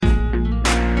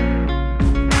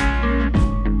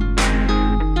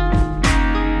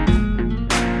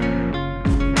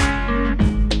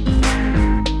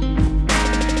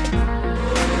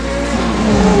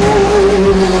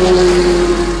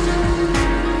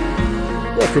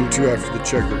Welcome to After the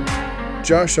Checker.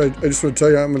 Josh, I just want to tell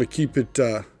you I'm going to keep it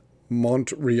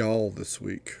Montreal this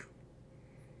week.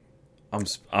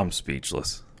 I'm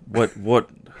speechless. What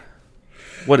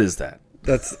is that?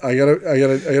 I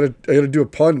gotta do a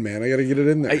pun, man. I gotta get it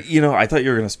in there. I thought you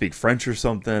were gonna speak French or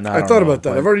something. I thought about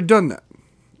that. I've already done that.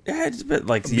 Yeah, it's a bit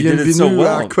like you did it so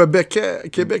well. Quebecois.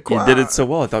 You did it so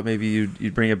well. I thought maybe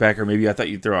you'd bring it back, or maybe I thought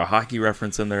you'd throw a hockey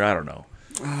reference in there. I don't know.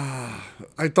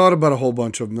 I thought about a whole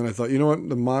bunch of them. Then I thought, you know what?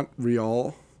 The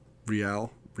Montreal,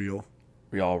 Real.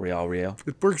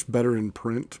 It works better in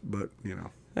print, but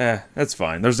That's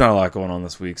fine. There's not a lot going on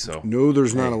this week, so. No,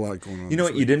 there's not a lot going on. You know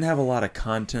what? You didn't have a lot of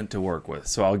content to work with,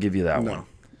 so I'll give you that one.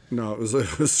 No, it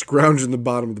was scrounging the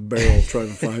bottom of the barrel trying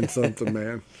to find something,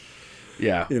 man.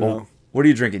 Yeah. What are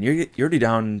you drinking? You're already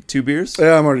down 2 beers?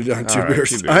 Yeah, I'm already down 2 beers.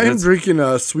 2 beers. I am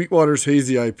drinking Sweetwater's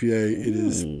Hazy IPA. It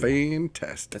is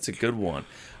fantastic. That's a good one.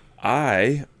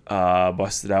 I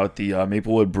busted out the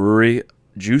Maplewood Brewery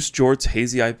Juice Jorts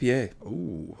Hazy IPA.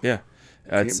 Ooh. Yeah.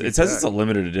 It says it's a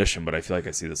limited edition, but I feel like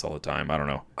I see this all the time. I don't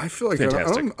know. I feel like I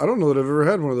don't know that I've ever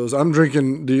had one of those. I'm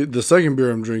drinking the second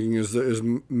beer I'm drinking is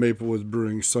Maplewood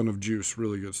Brewing Son of Juice.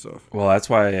 Really good stuff. Well, that's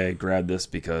why I grabbed this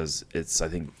because it's I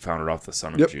think founded off the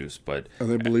Son of Juice, and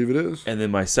they believe it is. And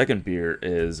then my second beer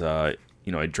is I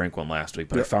drank one last week,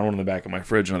 but I found one in the back of my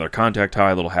fridge, another Contact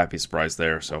High, a little happy surprise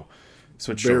there. So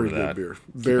switched over to that.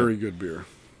 Very good beer.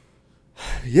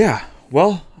 Yeah.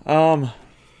 Well,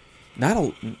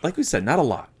 like we said, not a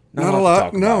lot. Not a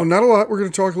lot. Not a lot. We're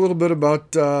going to talk a little bit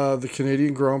about the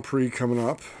Canadian Grand Prix coming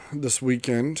up this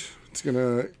weekend.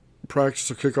 Practice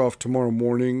will kick off tomorrow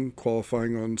morning,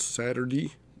 qualifying on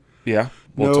Saturday. Yeah.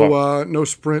 No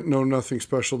sprint, no nothing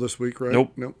special this week, right?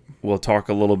 Nope. We'll talk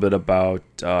a little bit about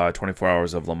 24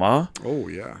 Hours of Le Mans. Oh,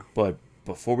 yeah. But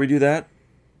before we do that,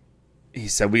 he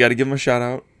said we got to give him a shout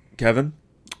out, Kevin.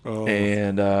 Oh.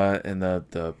 And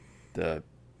the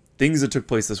things that took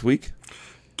place this week.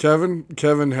 Kevin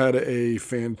had a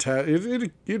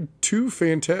fantastic. He had 2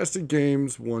 fantastic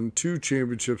games. Won 2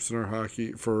 championships in our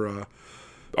hockey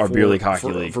our beer league hockey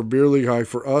league for beer league high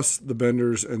for us, the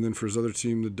Benders, and then for his other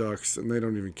team, the Ducks. And they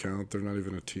don't even count. They're not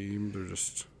even a team. They're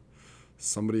just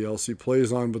somebody else he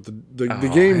plays on. But the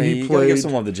game he played. You gotta give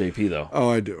some love to JP though. Oh,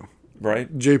 I do.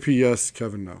 Right? JP, yes.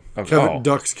 Kevin, no. Okay.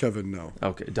 Ducks, Kevin, no.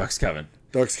 Okay, Ducks, Kevin.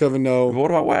 Ducks, Kevin, no. But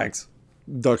what about Wags?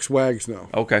 Ducks, Wags, no.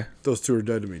 Okay. Those 2 are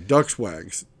dead to me. Ducks,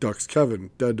 Wags. Ducks,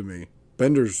 Kevin, dead to me.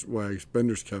 Benders, Wags.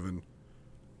 Benders, Kevin.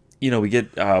 We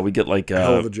get like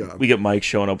hell of a job. We get Mike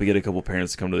showing up. We get a couple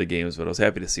parents to come to the games, but I was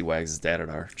happy to see Wags' dad at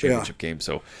our championship game.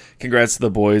 So, congrats to the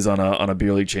boys on a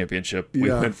beer league championship. Yeah. We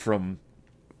went from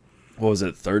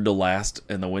 3rd to last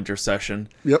in the winter session.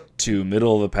 Yep. To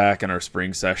middle of the pack in our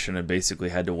spring session, and basically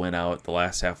had to win out the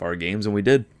last half of our games, and we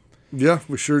did. Yeah,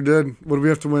 we sure did. What did we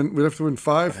have to win? We'd have to win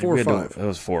 5, 4 or 5. It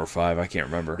was 4 or 5. I can't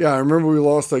remember. Yeah, I remember we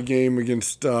lost that game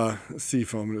against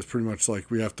Seafoam, and it was pretty much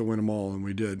like we have to win them all, and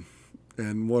we did.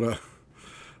 And what a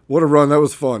run. That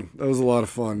was fun. That was a lot of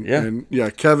fun. Yeah. And yeah,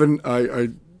 Kevin,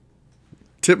 I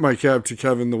tip my cap to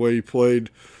Kevin the way he played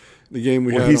the game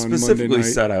we had on Monday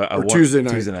night.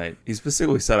 Tuesday night. He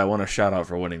specifically said, I want a shout out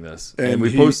for winning this. And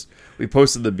we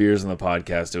posted the beers in the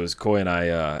podcast. It was Coy and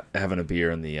I having a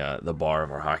beer in the bar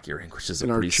of our hockey rink, which is in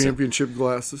our championship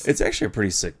glasses. It's actually a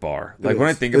pretty sick bar. Like when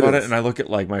I think about it, and I look at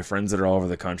like my friends that are all over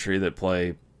the country that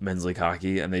play men's league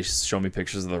hockey, and they show me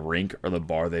pictures of the rink or the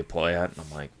bar they play at, and I'm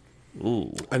like,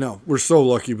 ooh. I know. We're so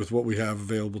lucky with what we have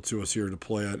available to us here to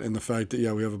play at, and the fact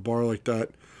that we have a bar like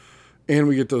that. And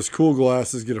we get those cool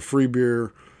glasses, get a free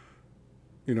beer,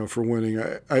 for winning.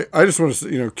 I just want to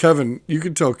say, Kevin, you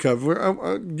can tell Kevin.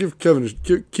 I'll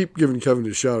keep giving Kevin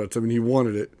his shout outs. I mean, he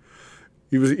wanted it.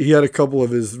 He had a couple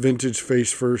of his vintage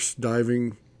face first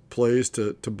diving plays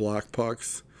to block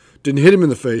pucks. Didn't hit him in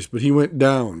the face, but he went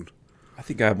down. I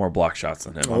think I have more block shots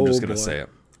than him. I'm just going to say it.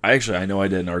 I know I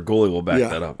did, and our goalie will back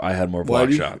that up. I had more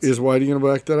block shots. Is Whitey going to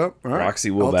back that up? All right.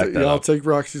 Roxy will back that up. I'll take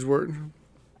Roxy's word.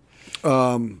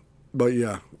 But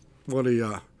yeah, what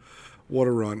a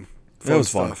run! That was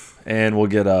fun, and we'll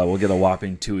get a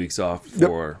whopping 2 weeks off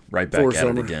before right back at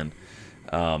it again.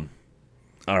 All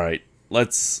right,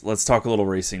 let's talk a little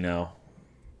racing now.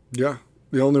 Yeah,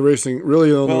 the only racing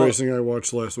I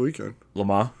watched last weekend. Le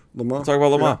Mans. Let's talk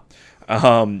about Le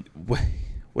Mans. What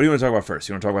do you want to talk about first?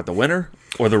 You want to talk about the winner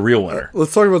or the real winner?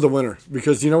 Let's talk about the winner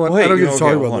because you know what? I don't get to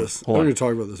talk about this. I don't get to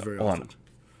talk about this very often.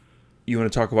 You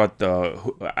want to talk about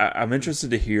I'm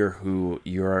interested to hear who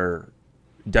your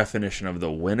definition of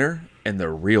the winner and the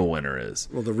real winner is.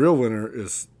 Well, the real winner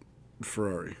is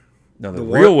Ferrari. No, the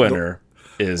real winner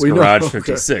is We know, Garage okay.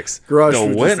 56. Garage the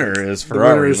 56. winner is The winner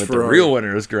Ferrari, is but Ferrari. the real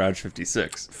winner is Garage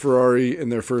 56. Ferrari in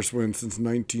their first win since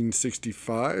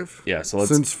 1965. Yeah, so let's...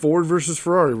 Since Ford versus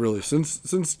Ferrari, really.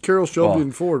 Since Carroll Shelby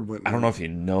and Ford went. I don't know if you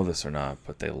know this or not,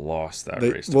 but they lost that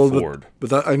race to Ford.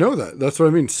 But I know that. That's what I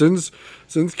mean. Since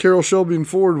Carroll Shelby and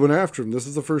Ford went after him, this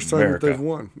is the first time that they've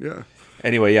won. Yeah.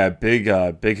 Anyway, yeah, big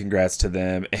congrats to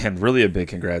them, and really a big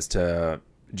congrats to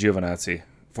Giovinazzi,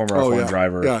 former F1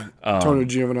 driver. Yeah, Tony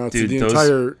Giovinazzi, dude,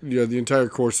 the entire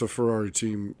Corsa Ferrari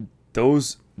team.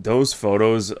 Those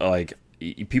photos, like,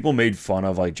 people made fun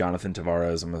of, like, Jonathan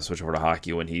Tavares. I'm gonna switch over to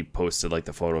hockey when he posted, like,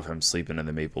 the photo of him sleeping in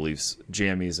the Maple Leafs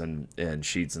jammies and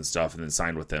sheets and stuff, and then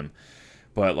signed with them.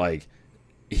 But, like,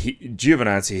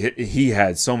 Giovinazzi, he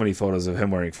had so many photos of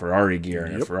him wearing Ferrari gear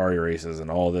and Ferrari races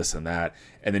and all this and that.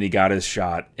 And then he got his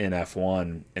shot in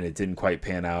F1 and it didn't quite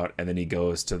pan out. And then he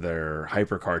goes to their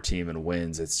hypercar team and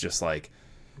wins. It's just like,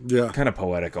 kind of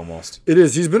poetic almost. It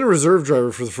is. He's been a reserve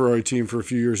driver for the Ferrari team for a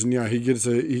few years. And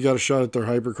he got a shot at their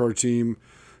hypercar team.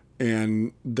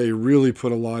 And they really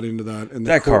put a lot into that. And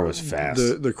that car was fast.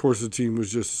 The Corsa team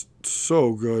was just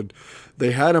so good.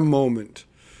 They had a moment.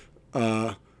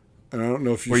 And I don't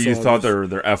know if you where saw you thought this.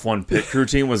 their F1 pit crew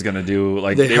team was going to do,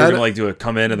 like, they were going to, like, do a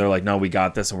come in and they're like, no, we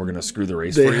got this and we're going to screw the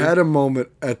race for you. They had a moment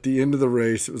at the end of the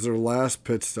race. It was their last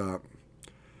pit stop.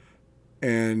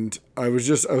 And I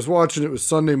was watching. It was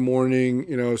Sunday morning.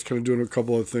 You know, I was kind of doing a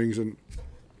couple of things. And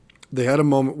they had a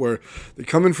moment where they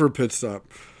come in for a pit stop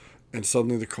and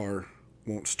suddenly the car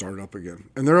won't start up again.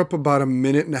 And they're up about a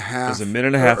minute and a half. It was a minute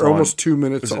and a half or almost 2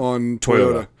 minutes on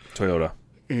Toyota.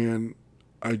 And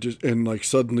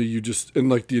suddenly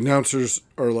the announcers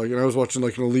are like, and I was watching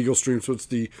like an illegal stream, so it's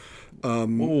the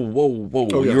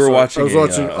whoa. You were watching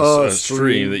a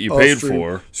stream that you paid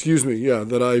for. Excuse me, yeah,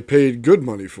 that I paid good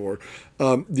money for.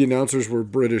 The announcers were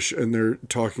British and they're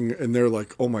talking and they're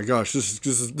like, oh my gosh, this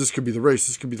could be the race,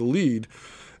 this could be the lead.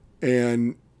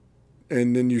 And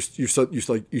then you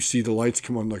see the lights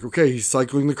come on, like, okay, he's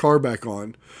cycling the car back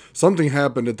on. Something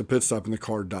happened at the pit stop and the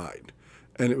car died.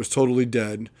 And it was totally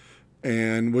dead.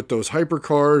 And with those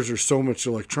hypercars, there's so much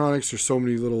electronics. There's so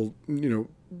many little,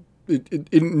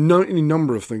 any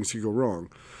number of things could go wrong.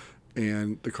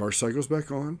 And the car cycles back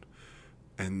on,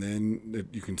 and then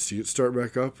you can see it start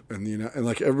back up, and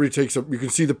like everybody takes up. You can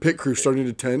see the pit crew starting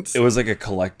to tense. It was like a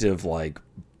collective, like,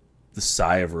 the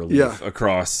sigh of relief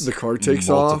across the car takes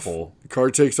multiple. off. The car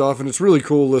takes off, and it's really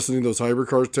cool listening to those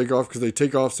hypercars take off because they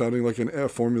take off sounding like a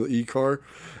Formula E car.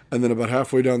 And then about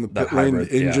halfway down the pit lane,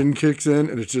 the engine kicks in,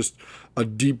 and it's just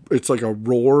it's like a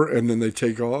roar, and then they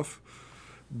take off.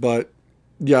 But,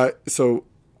 yeah, so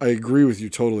I agree with you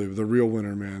totally. The real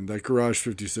winner, man, that Garage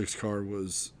 56 car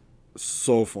was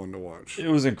so fun to watch. It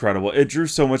was incredible. It drew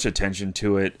so much attention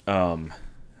to it. I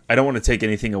don't want to take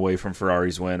anything away from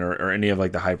Ferrari's win or any of,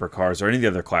 like, the hypercars or any of the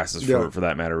other classes for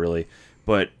that matter, really.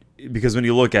 But because when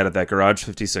you look at it, that Garage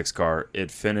 56 car, it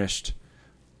finished...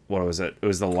 What was it? It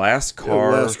was the last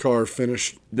car. The last car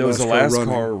finished. That was the last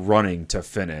car running to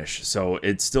finish. So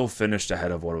it still finished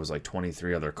ahead of what it was like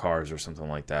 23 other cars or something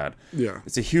like that. Yeah.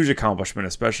 It's a huge accomplishment,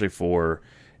 especially for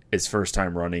its first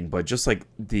time running. But just like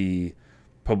the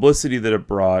publicity that it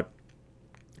brought,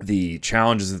 the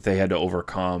challenges that they had to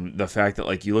overcome, the fact that,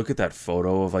 like, you look at that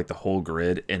photo of, like, the whole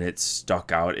grid and it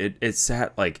stuck out. It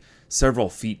sat like several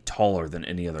feet taller than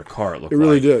any other car. It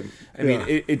really did. I mean,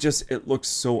 it looks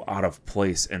so out of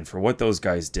place. And for what those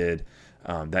guys did,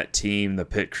 that team, the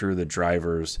pit crew, the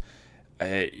drivers,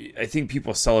 I think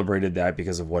people celebrated that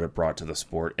because of what it brought to the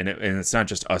sport. And it's not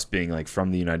just us being, like,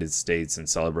 from the United States and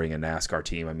celebrating a NASCAR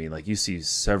team. I mean, like, you see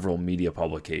several media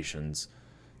publications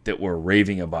that were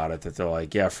raving about it, that they're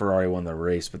like, yeah, Ferrari won the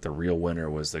race, but the real winner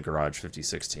was the Garage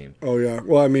 56 team. Oh, yeah.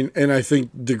 Well, I mean, and I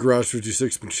think the Garage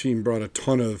 56 team brought a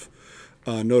ton of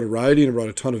notoriety and brought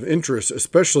a ton of interest,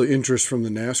 especially interest from the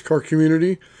NASCAR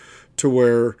community, to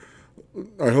where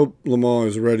I hope Le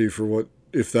Mans is ready for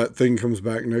if that thing comes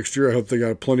back next year. I hope they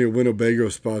got plenty of Winnebago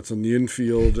spots on the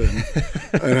infield,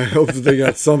 and I hope that they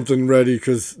got something ready,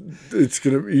 because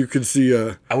you could see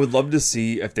I would love to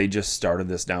see if they just started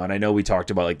this now. And I know we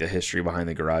talked about, like, the history behind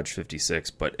the Garage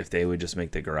 56, but if they would just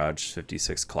make the Garage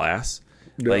 56 class,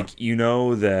 like,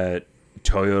 that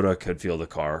Toyota could field a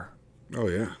car. Oh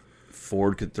yeah.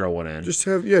 Ford could throw one in. Just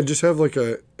have like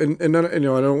and not, I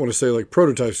don't want to say like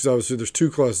prototypes, because obviously there's two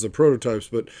classes of prototypes,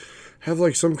 but have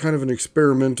like some kind of an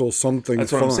experimental something.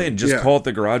 That's what I'm saying. Just call it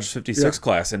the Garage 56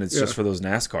 class, and it's just for those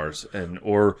NASCARs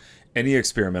or any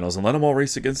experimentals, and let them all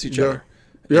race against each other.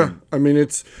 Yeah, I mean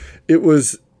it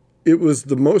was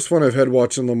the most fun I've had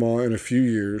watching Le Mans in a few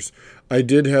years. I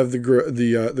did have the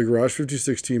Garage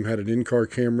 56 team had an in-car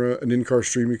camera, an in-car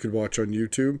stream you could watch on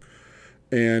YouTube.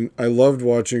 And I loved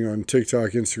watching on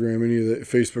TikTok, Instagram, any of the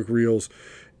Facebook Reels,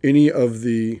 any of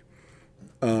the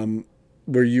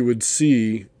where you would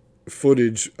see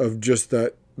footage of just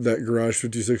that Garage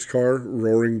 56 car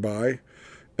roaring by,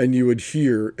 and you would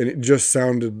hear, and it just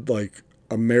sounded like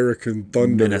American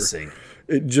thunder. Menacing.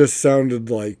 It just sounded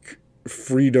like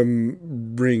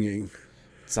freedom ringing.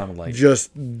 It sounded like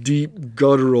just deep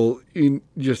guttural, in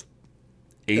just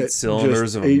 8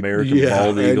 cylinders of American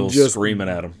bald eagles screaming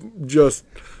at them. Just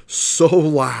so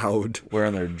loud.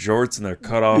 Wearing their jorts and their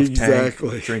cutoff tank,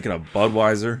 drinking a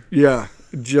Budweiser. Yeah,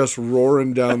 just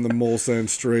roaring down the Mulsanne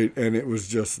Straight, and it was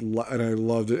just, and I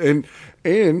loved it.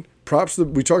 And props to,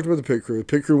 we talked about the pit crew. The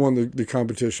pit crew won the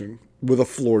competition with a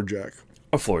floor jack.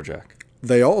 A floor jack.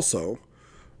 They also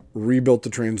rebuilt the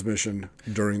transmission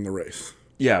during the race.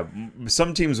 Yeah,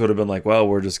 some teams would have been like, well,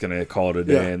 we're just going to call it a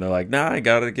day. Yeah. And they're like, nah, I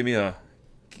got it. Give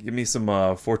me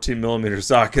some 14 millimeter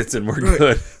sockets and we're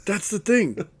good. That's the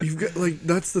thing. You've got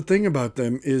that's the thing about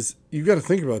them is you've got to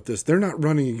think about this. They're not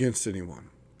running against anyone.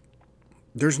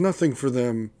 There's nothing for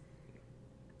them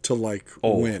to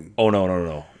win. Oh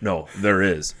no, there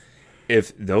is.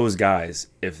 If those guys,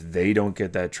 if they don't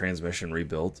get that transmission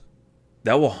rebuilt,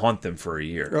 that will haunt them for a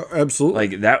year. Absolutely.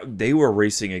 Like that, they were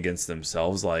racing against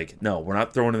themselves. Like, no, we're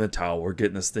not throwing in the towel. We're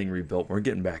getting this thing rebuilt. We're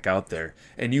getting back out there.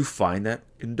 And you find that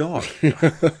in dog.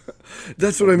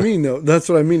 That's what I mean, though. That's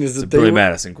what I mean is that Billy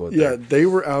Madison quote. Yeah, they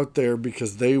were out there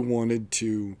because they wanted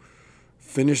to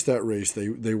finish that race.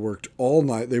 They worked all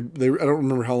night. They I don't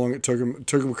remember how long it took them. It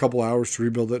took them a couple hours to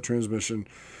rebuild that transmission,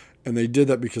 and they did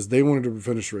that because they wanted to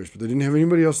finish the race. But they didn't have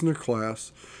anybody else in their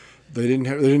class. They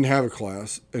didn't have a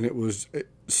class, and it was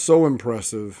so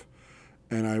impressive,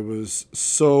 and I was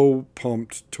so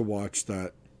pumped to watch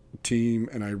that team,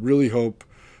 and I really hope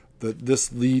that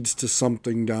this leads to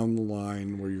something down the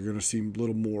line where you're going to see a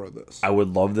little more of this. I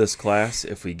would love this class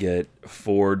if we get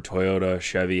Ford, Toyota,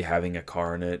 Chevy having a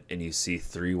car in it, and you see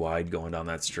 3 wide going down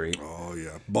that straight. Oh,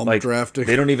 yeah. Bump drafting.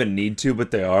 They don't even need to,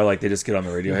 but they are. Like, they just get on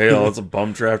the radio. Hey, let's a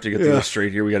bump draft to get through the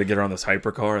straight here. We got to get her on this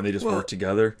hypercar, and they just work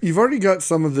together. You've already got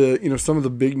some of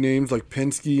the big names like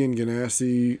Penske and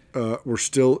Ganassi were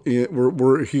still in.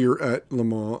 We're here at Le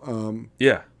Mans.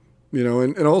 Yeah.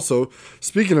 And also,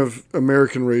 speaking of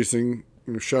American racing,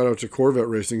 shout out to Corvette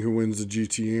Racing, who wins the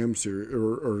GTM series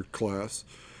or class.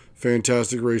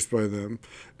 Fantastic race by them.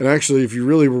 And actually, if you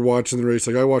really were watching the race,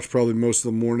 like I watched probably most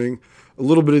of the morning, a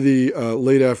little bit of the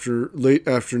late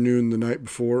afternoon the night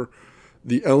before.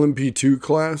 The LMP2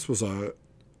 class was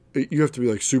you have to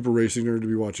be like super racing nerd to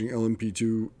be watching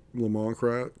LMP2 Le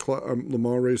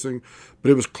Mans racing,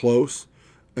 but it was close,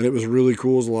 and it was really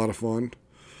cool. It was a lot of fun.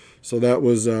 So that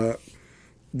was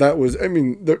I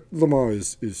mean, Le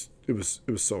Mans it was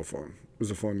so fun. It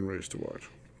was a fun race to watch.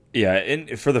 Yeah,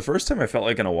 and for the first time I felt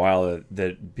like in a while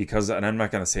that because, and I'm not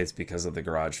going to say it's because of the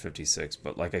Garage 56,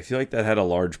 but like I feel like that had a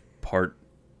large part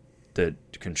that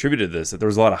contributed to this, that there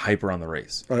was a lot of hype around the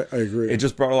race. I agree. It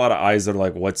just brought a lot of eyes that are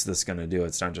like, what's this going to do?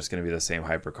 It's not just going to be the same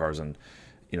hypercars and,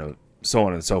 so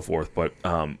on and so forth. But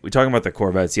we talking about the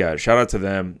Corvettes, yeah, shout out to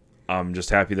them. I'm just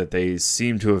happy that they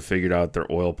seem to have figured out their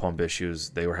oil pump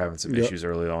issues. They were having some issues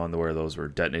early on where those were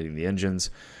detonating the engines.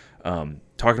 Talking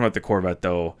about the Corvette,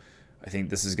 though, I think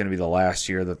this is going to be the last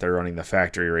year that they're running the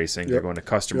factory racing. They're going to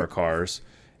customer cars.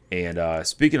 And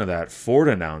speaking of that, Ford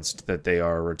announced that they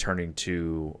are returning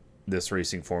to this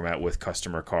racing format with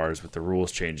customer cars, with the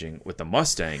rules changing with the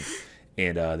Mustang.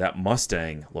 And that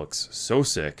Mustang looks so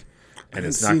sick. And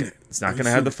it's not going to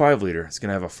have the 5-liter. It's going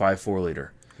to have a 5.4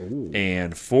 liter. Ooh.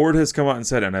 And Ford has come out and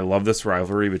said, and I love this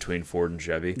rivalry between Ford and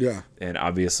Chevy. Yeah. And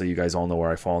obviously, you guys all know where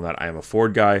I fall on that. I am a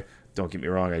Ford guy. Don't get me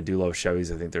wrong. I do love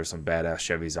Chevys. I think there's some badass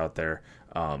Chevys out there.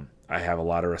 I have a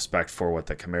lot of respect for what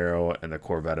the Camaro and the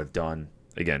Corvette have done.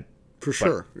 Again, for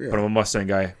sure. Yeah. But I'm a Mustang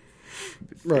guy.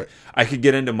 Right. I could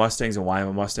get into Mustangs and why I'm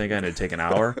a Mustang guy, and it'd take an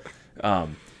hour.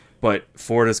 But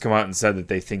Ford has come out and said that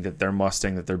they think that their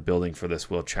Mustang that they're building for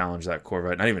this will challenge that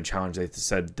Corvette. Not even challenge, they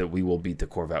said that we will beat the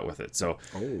Corvette with it. So,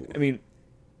 I mean,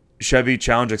 Chevy,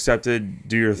 challenge accepted,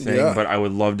 do your thing. Yeah. But I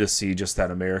would love to see just that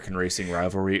American racing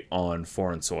rivalry on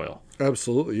foreign soil.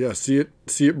 Absolutely, yeah. See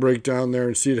it break down there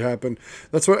and see it happen.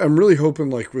 That's what I'm really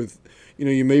hoping, like with,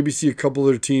 you maybe see a couple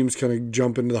other teams kind of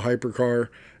jump into the hypercar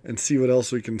and see what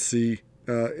else we can see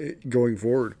going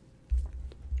forward.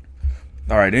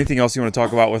 All right. Anything else you want to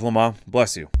talk about with Le Mans?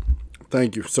 Bless you.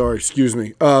 Thank you. Sorry. Excuse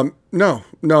me. No.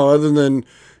 Other than,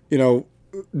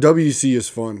 WEC is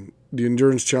fun. The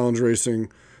Endurance Challenge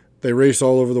Racing, they race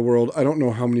all over the world. I don't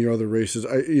know how many other races.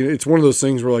 It's one of those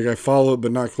things where I follow it,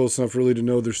 but not close enough really to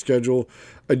know their schedule.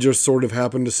 I just sort of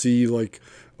happen to see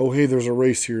oh, hey, there's a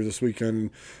race here this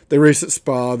weekend. They race at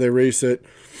Spa. They race at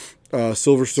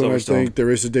Silverstone, I think. They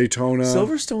race at Daytona.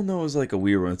 Silverstone, though, is like a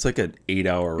weird one. It's like an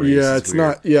 8-hour race. Yeah, it's weird.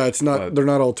 not. Yeah, it's not. But they're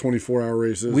not all 24-hour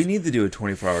races. We need to do a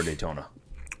 24-hour Daytona.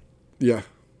 Yeah.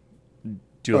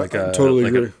 Do like a totally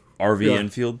like agree. An RV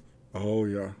infield. Oh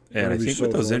yeah. And I think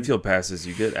with those infield passes,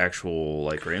 you get actual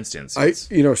like grandstand seats.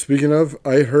 Speaking of,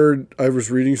 I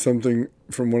was reading something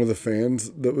from one of the fans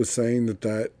that was saying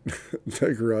that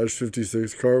Garage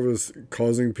 56 car was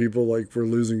causing people were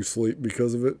losing sleep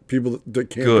because of it. People that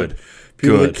camped.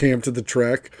 That camped at the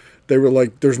track. They were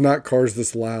like, "There's not cars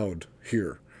this loud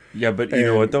here." Yeah, but you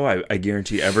know what though? I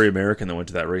guarantee every American that went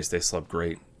to that race, they slept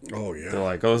great. Oh yeah. They're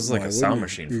like, "Oh, this is like a sound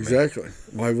machine." For exactly. Me.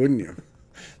 Why wouldn't you?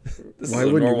 Why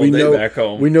wouldn't you? Back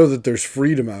home. We know that there's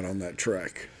freedom out on that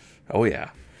track. Oh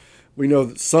yeah. We know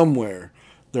that somewhere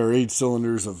there are 8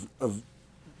 cylinders of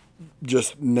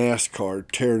just NASCAR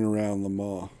tearing around Le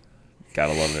Mans.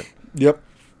 Gotta love it. Yep.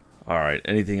 All right.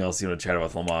 Anything else you want to chat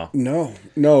about Le Mans?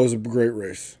 No, it was a great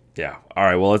race. Yeah. All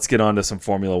right. Well, let's get on to some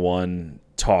Formula One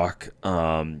talk. You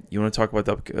want to talk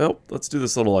about let's do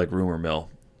this little rumor mill.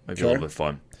 Might be a little bit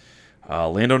fun.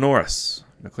 Lando Norris,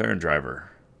 McLaren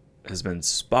driver, has been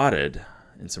spotted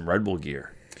in some Red Bull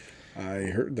gear. I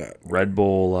heard that. Red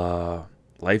Bull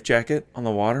life jacket on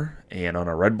the water and on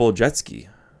a Red Bull jet ski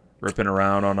ripping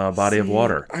around on a body of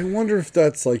water. I wonder if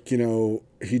that's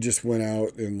he just went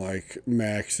out in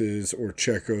Max's or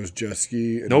Checo's jet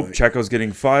ski. Nope, Checo's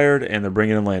getting fired and they're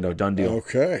bringing in Lando. Done deal.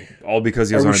 Okay. All because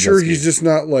he was on a jet ski. Are we sure he's just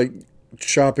not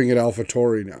shopping at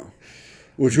AlphaTauri now?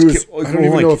 I don't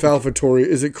even know if AlphaTauri,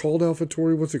 is it called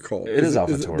AlphaTauri? What's it called? It is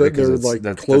AlphaTauri.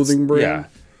 They're clothing brand? Yeah.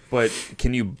 But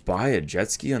can you buy a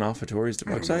jet ski on AlphaTauri's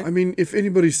website? I mean, if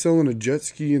anybody's selling a jet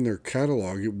ski in their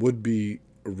catalog, it would be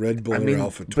Red Bull or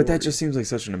AlphaTauri. But that just seems like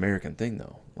such an American thing,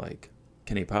 though. Like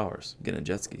Kenny Powers getting a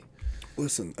jet ski.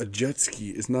 Listen, a jet ski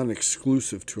is not an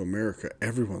exclusive to America.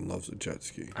 Everyone loves a jet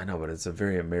ski. I know, but it's a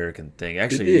very American thing.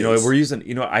 Actually, we're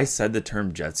using, I said the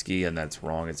term jet ski, and that's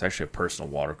wrong. It's actually a personal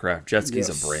watercraft. Jet ski is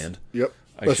a brand. Yep,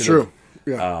 that's true.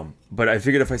 Yeah. But I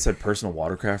figured if I said personal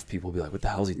watercraft, people would be like, what the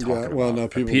hell is he talking about? Well, no,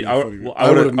 people I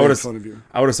would have made fun of you.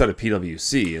 I would have said a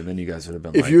PWC, and then you guys would have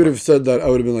been if you would have said that, I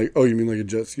would have been like, oh, you mean like a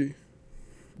jet ski?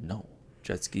 No.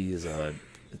 Jet ski is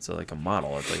like a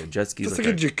model. It's like a jet ski. It's like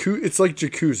a jacuzzi. It's like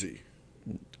jacuzzi.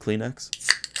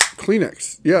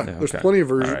 Kleenex. Yeah. There's plenty of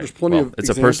versions. Right. There's plenty of. It's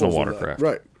a personal watercraft.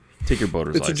 Right. Take your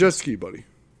boater's license. It's a jet ski, buddy.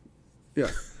 Yeah.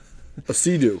 A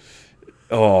Sea-Doo.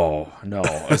 Oh no!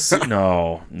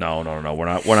 No!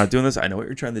 We're not doing this. I know what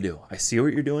you're trying to do. I see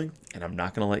what you're doing, and I'm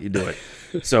not going to let you do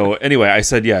it. So anyway, I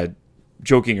said,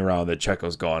 joking around that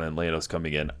Checo's gone and Lando's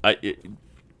coming in. A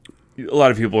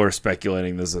lot of people are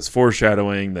speculating this is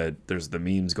foreshadowing that there's the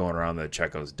memes going around that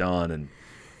Checo's done, and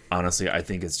honestly, I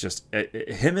think it's just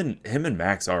him and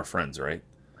Max are friends, right?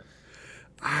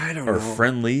 I don't know. Or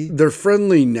friendly. They're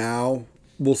friendly now.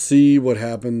 We'll see what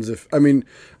happens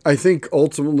I think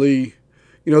ultimately.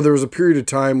 There was a period of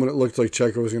time when it looked like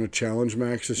Checo was going to challenge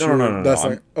Max this year. No. That's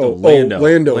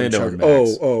Lando and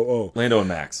Max. Lando and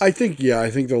Max. I think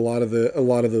that a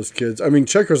lot of those kids. I mean,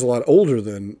 Checo's a lot older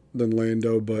than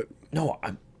Lando, but no,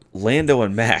 Lando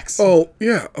and Max. Oh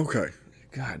yeah, okay.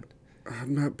 God,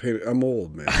 I'm not paying. I'm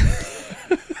old, man.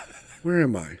 Where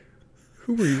am I?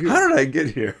 Who are you? How did I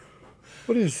get here?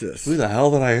 What is this? Who the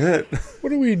hell did I hit?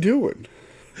 What are we doing?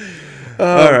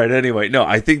 All right. Anyway, no,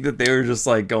 I think that they were just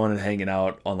going and hanging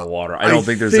out on the water. I don't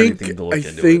think there's anything to look into.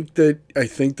 I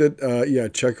think that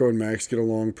Checo and Max get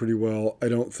along pretty well. I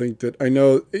don't think that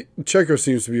Checo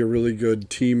seems to be a really good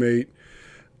teammate,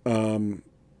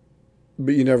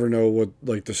 but you never know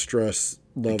what the stress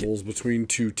levels between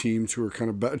two teams who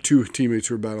are two teammates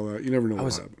who are battling out. You never know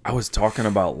what happens. I was talking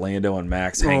about Lando and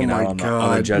Max hanging out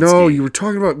on the jet ski. No, you were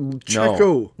talking about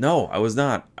Checo. No, I was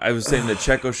not. I was saying that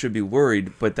Checo should be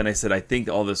worried, but then I said I think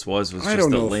all this was just Lando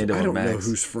and Max. I don't know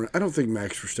who's friend. I don't think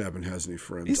Max Verstappen has any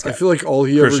friends. I feel like all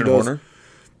he Christian ever does. Horner?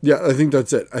 Yeah, I think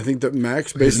that's it. I think that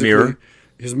Max basically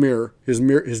his mirror,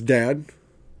 his dad.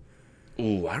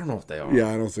 Ooh, I don't know if they are. Yeah,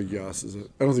 I don't think Yas is it.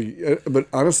 I don't think, but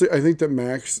honestly, I think that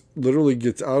Max literally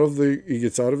gets out of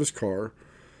his car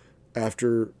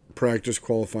after practice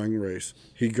qualifying race.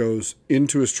 He goes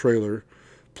into his trailer,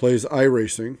 plays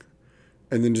iRacing,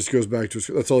 and then just goes back to his.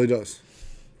 That's all he does.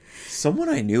 Someone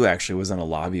I knew actually was in a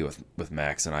lobby with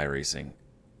Max and iRacing.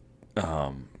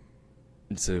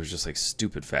 So it was just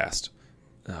stupid fast.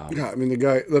 Yeah, I mean the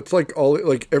guy. That's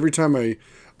every time I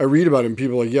read about him,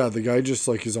 people are like, yeah, the guy just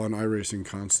is on iRacing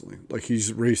constantly.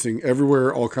 He's racing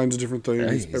everywhere, all kinds of different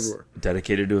things, everywhere.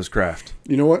 Dedicated to his craft.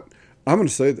 You know what? I'm going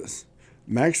to say this.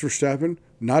 Max Verstappen,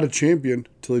 not a champion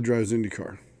till he drives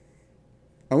IndyCar.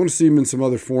 I want to see him in some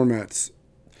other formats.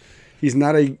 he's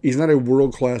not a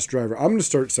world class driver. I'm going to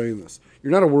start saying this.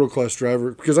 You're not a world class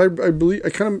driver because I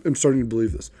kind of am starting to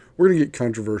believe this. We're going to get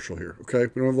controversial here. Okay,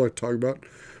 we don't have a lot to talk about.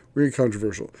 We're going to get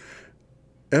controversial.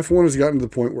 F1 has gotten to the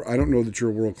point where I don't know that you're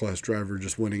a world class driver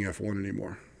just winning F1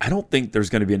 anymore. I don't think there's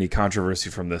going to be any controversy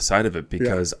from this side of it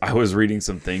because I was reading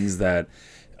some things that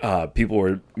people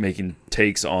were making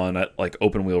takes on like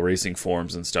open wheel racing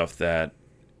forums and stuff that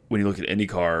when you look at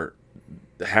IndyCar,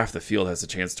 half the field has a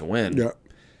chance to win. Yeah.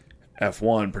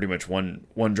 F1, pretty much one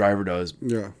driver does.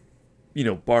 Yeah.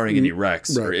 Barring any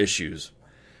wrecks or issues.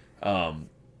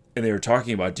 And they were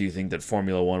talking about, do you think that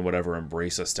Formula One would ever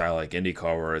embrace a style like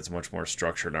IndyCar where it's much more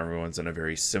structured and everyone's in a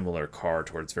very similar car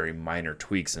towards very minor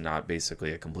tweaks and not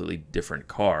basically a completely different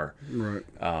car? Right.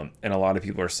 And a lot of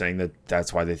people are saying that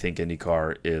that's why they think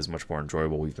IndyCar is much more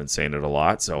enjoyable. We've been saying it a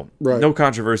lot. So no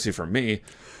controversy from me.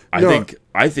 I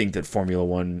think that Formula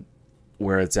One,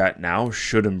 where it's at now,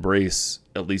 should embrace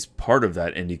at least part of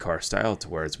that IndyCar style to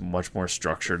where it's much more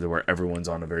structured to where everyone's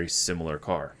on a very similar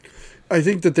car. I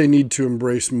think that they need to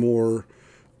embrace more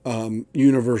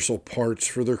universal parts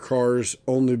for their cars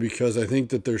only because I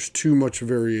think that there's too much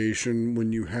variation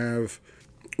when you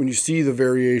see the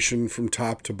variation from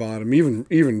top to bottom,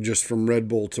 even just from Red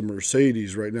Bull to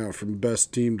Mercedes right now, from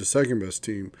best team to second best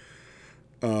team.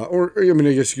 I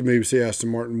guess you could maybe say Aston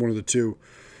Martin, one of the two.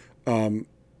 When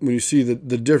you see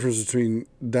the difference between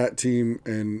that team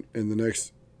and the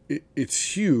next,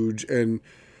 it's huge, and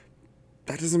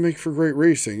that doesn't make for great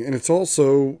racing. And it's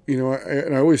also,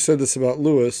 I always said this about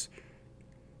Lewis,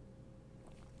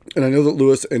 and I know that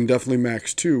Lewis and definitely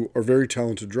Max too are very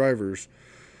talented drivers,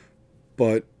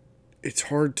 but it's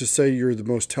hard to say you're the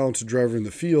most talented driver in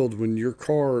the field when your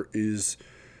car is,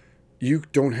 you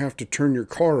don't have to turn your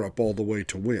car up all the way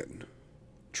to win.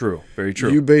 True. Very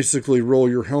true. You basically roll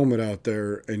your helmet out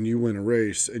there and you win a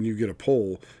race and you get a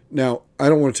pole. Now, I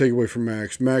don't want to take away from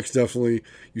Max. Max definitely,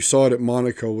 you saw it at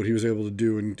Monaco, what he was able to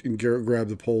do and grab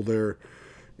the pole there.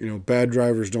 Bad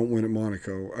drivers don't win at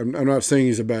Monaco. I'm not saying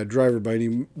he's a bad driver by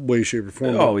any way, shape, or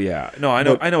form. Oh, yeah. No,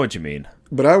 I know what you mean.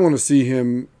 But I want to see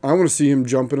him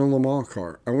jump in a Le Mans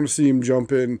car. I want to see him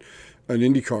jump in an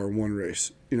IndyCar in one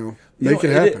race. Make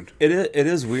it happen. It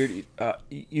is weird.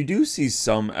 You do see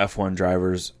some F1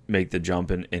 drivers make the jump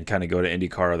and kind of go to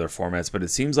IndyCar or other formats, but it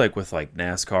seems like with like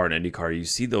NASCAR and IndyCar, you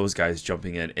see those guys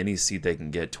jumping in any seat they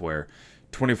can get to where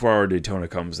 24-hour Daytona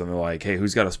comes and they're like, hey,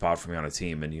 who's got a spot for me on a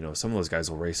team? And, some of those guys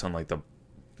will race on like the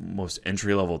most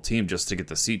entry-level team just to get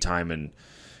the seat time and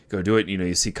go do it.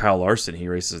 You see Kyle Larson, he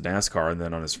races NASCAR, and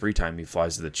then on his free time he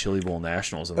flies to the Chili Bowl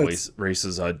Nationals and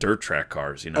races dirt track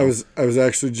cars. I was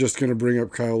actually just going to bring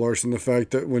up Kyle Larson, the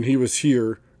fact that when he was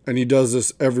here, and he does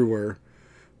this everywhere,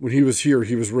 when he was here,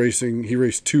 he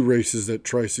raced 2 races at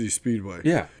Tri-City Speedway.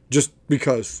 Yeah. Just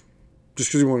because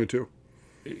he wanted to.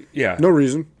 Yeah. No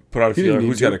reason. Put out a feeler.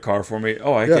 Who's got a car for me?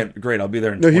 Oh, I can't. Great, I'll be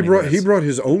there in 20 minutes. He brought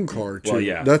his own car too. Well,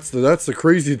 yeah. That's the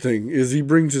crazy thing is he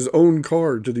brings his own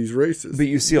car to these races. But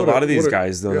you see a lot of these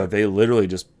guys though that they literally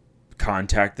just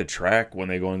contact the track when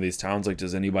they go into these towns. Like,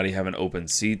 does anybody have an open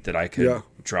seat that I could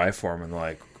drive for them? And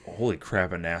like, holy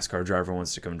crap, a NASCAR driver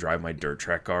wants to come drive my dirt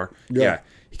track car. Yeah,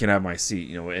 he can have my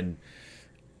seat. And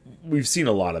we've seen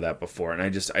a lot of that before. And I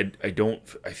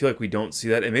feel like we don't see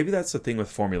that. And maybe that's the thing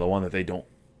with Formula One that they don't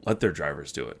let their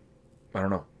drivers do it. I don't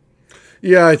know.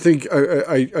 Yeah, I think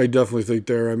I definitely think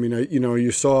there. I mean,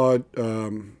 you saw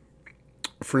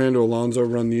Fernando Alonso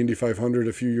run the Indy 500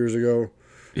 a few years ago.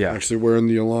 Yeah, actually wearing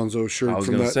the Alonso shirt. I was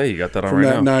going to say you got that on from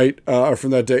right that now. night or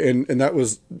from that day, and that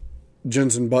was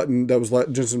Jenson Button. That was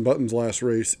Jenson Button's last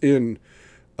race in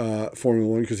Formula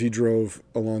One because he drove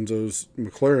Alonso's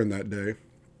McLaren that day.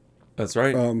 That's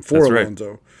right. For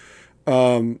Alonso.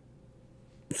 Right.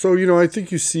 So I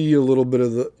think you see a little bit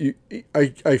of the.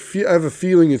 I have a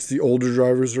feeling it's the older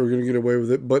drivers who are going to get away with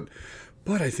it, but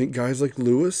I think guys like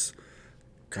Lewis,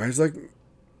 I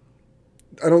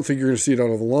don't think you're going to see it out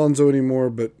of Alonso anymore.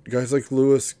 But guys like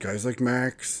Lewis, guys like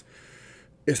Max,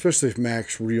 especially if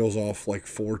Max reels off like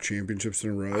 4 championships in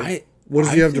a row, what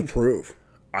does he have to prove?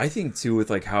 I think too with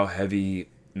like how heavy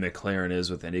McLaren is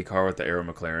with IndyCar with the Aero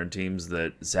McLaren teams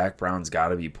that Zach Brown's got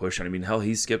to be pushing. I mean, hell,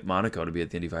 he skipped Monaco to be at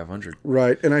the Indy 500.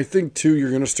 Right, and I think too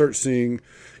you're going to start seeing,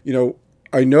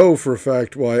 I know for a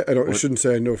fact. Well, I shouldn't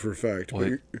say I know for a fact.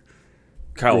 Well,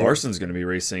 Kyle Larson's going to be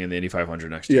racing in the Indy 500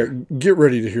 next year. Yeah, get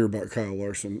ready to hear about Kyle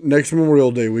Larson. Next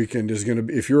Memorial Day weekend is going to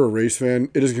be, if you're a race fan,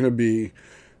 it is going to be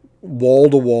wall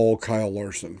to wall Kyle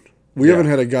Larson. We haven't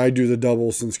had a guy do the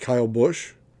double since Kyle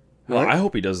Busch. Well, I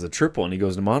hope he does the triple and he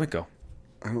goes to Monaco.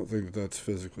 I don't think that's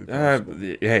physically possible.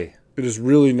 Hey, It is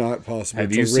really not possible.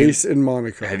 It's a race in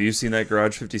Monaco. Have you seen that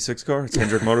Garage 56 car? It's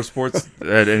Hendrick Motorsports.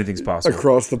 That anything's possible.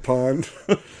 Across the pond.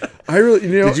 I really,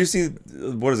 Did you see,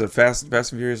 what is it, Fast and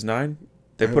Furious 9?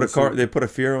 They put a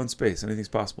Fiero in space. Anything's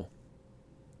possible.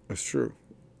 That's true.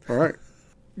 All right.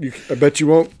 I bet you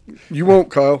won't. You won't,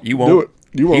 Kyle. You won't. Do it.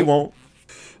 You won't. He won't.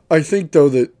 I think, though,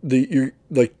 that you're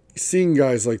like seeing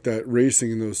guys like that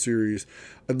racing in those series.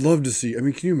 I'd love to see. I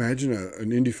mean, can you imagine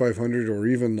an Indy 500 or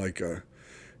even like a,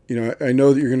 I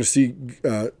know that you're going to see.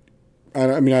 I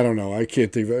don't know. I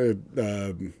can't think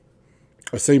of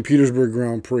a St. Petersburg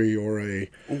Grand Prix or a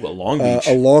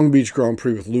Long Beach Grand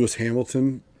Prix with Lewis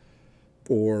Hamilton.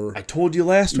 Or I told you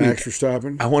last week, Max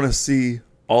Verstappen. I want to see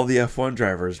all the F1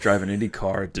 drivers drive an Indy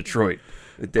car at Detroit.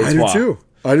 I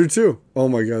do too. Oh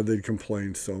my God, they'd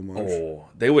complain so much. Oh,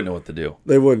 they wouldn't know what to do.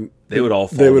 They wouldn't. They would all.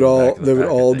 They would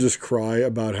all just cry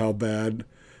about how bad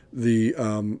it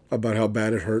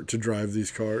hurt to drive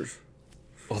these cars.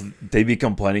 Well, they'd be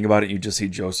complaining about it. You just see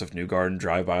Joseph Newgarden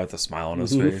drive by with a smile on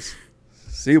his face.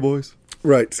 See you, boys.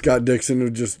 Right, Scott Dixon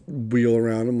would just wheel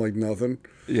around him like nothing.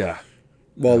 Yeah.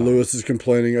 While Lewis is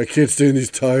complaining, I can't stand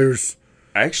these tires.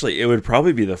 Actually, it would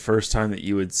probably be the first time that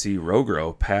you would see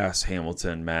Rogro pass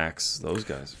Hamilton, Max, those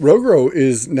guys. Rogro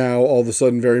is now all of a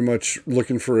sudden very much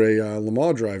looking for a Le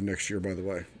Mans drive next year. By the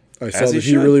way, I saw that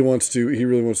he really wants to. He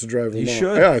really wants to drive Le Mans. He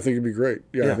should. Yeah, I think it'd be great.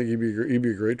 Yeah, I think he'd be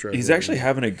a great driver. He's actually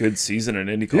having a good season in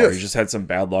IndyCar. He's just had some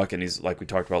bad luck, and he's like we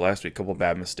talked about last week, a couple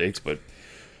bad mistakes, but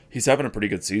he's having a pretty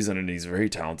good season, and he's a very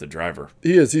talented driver.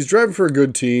 He is. He's driving for a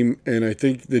good team, and I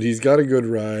think that he's got a good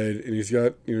ride, and he's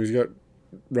got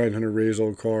Ryan Hunter-Reay's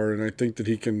old car, and I think that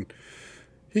he can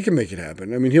make it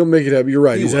happen. I mean, he'll make it happen. You're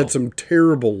right. He's had some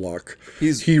terrible luck.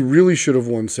 He really should have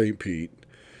won St. Pete.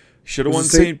 Should have won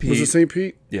St. Pete. Was it St.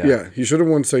 Pete? Yeah. He should have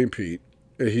won St. Pete.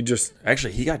 He just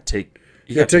he got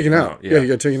taken out. Yeah, he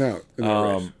got taken out. In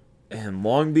that race. And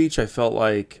Long Beach, I felt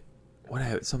like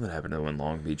something happened to him in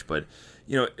Long Beach, but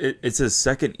it's his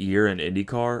second year in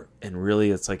IndyCar, and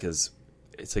really it's like his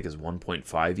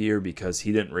 1.5 year because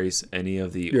he didn't race any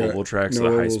of the oval tracks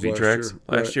or the high speed tracks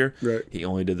last year. Right. He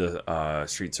only did the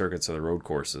street circuits or the road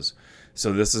courses.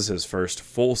 So this is his first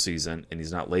full season, and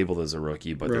he's not labeled as a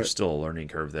rookie, but there's still a learning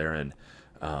curve there. And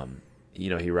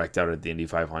he wrecked out at the Indy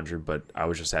 500, but I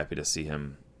was just happy to see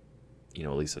him, at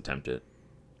least attempt it.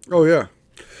 Oh yeah.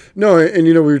 No, and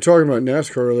we were talking about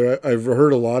NASCAR earlier. I've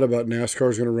heard a lot about NASCAR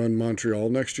is going to run Montreal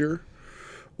next year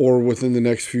or within the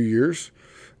next few years.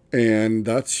 And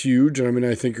that's huge. And I mean,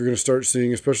 I think you're going to start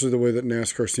seeing, especially the way that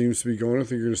NASCAR seems to be going, I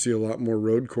think you're going to see a lot more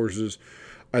road courses.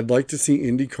 I'd like to see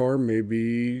IndyCar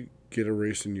maybe get a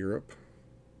race in Europe.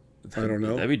 I don't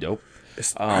know. That'd be dope.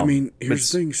 I mean,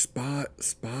 here's the thing. Spa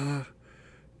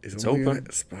is open.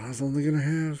 Spa's only going to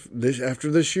have after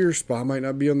this year. Spa might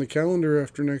not be on the calendar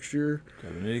after next year.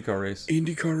 Got an IndyCar race.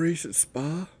 IndyCar race at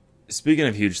Spa. Speaking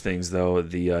of huge things, though,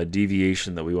 the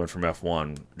deviation that we went from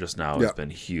F1 just now has been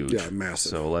huge. Yeah,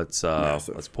 massive. So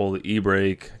let's pull the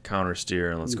e-brake, counter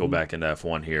steer, and let's go back into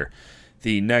F1 here.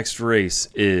 The next race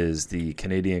is the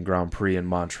Canadian Grand Prix in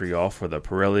Montreal for the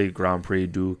Pirelli Grand Prix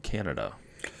du Canada.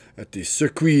 At the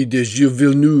Circuit de Gilles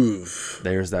Villeneuve.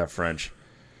 There's that French.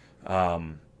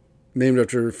 Named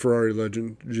after Ferrari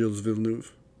legend, Gilles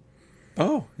Villeneuve.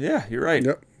 Oh, yeah, you're right.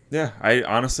 Yep. Yeah, I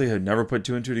honestly had never put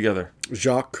two and two together.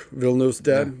 Jacques Villeneuve's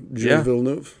dad, Gilles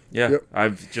Villeneuve. Yeah, yep.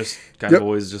 I've just kind of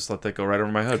always just let that go right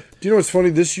over my head. Do you know what's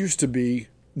funny? This used to be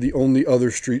the only other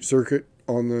street circuit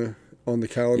on the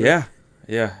calendar.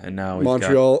 Yeah, and now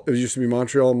Montreal. It used to be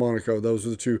Montreal and Monaco. Those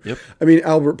were the two. Yep. I mean,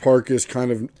 Albert Park is kind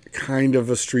of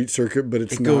a street circuit, but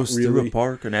it goes not really through a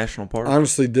park, a national park.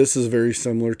 Honestly, this is very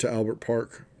similar to Albert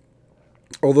Park,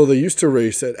 although they used to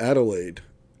race at Adelaide.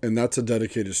 And that's a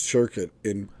dedicated circuit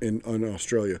in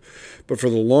Australia. But for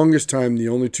the longest time, the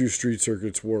only two street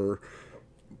circuits were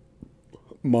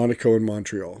Monaco and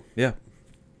Montreal. Yeah.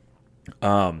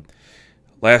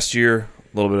 Last year,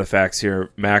 a little bit of facts here.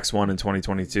 Max won in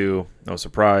 2022. No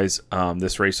surprise.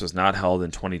 This race was not held in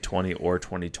 2020 or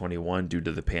 2021 due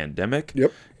to the pandemic.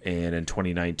 Yep. And in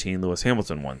 2019, Lewis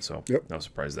Hamilton won. So no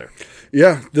surprise there.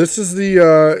 Yeah, this is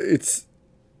the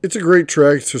It's a great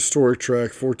track. It's a historic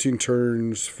track. 14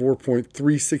 turns,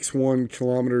 4.361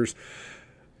 kilometers.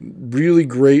 Really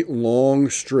great long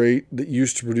straight that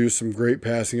used to produce some great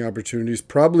passing opportunities.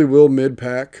 Probably will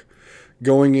mid-pack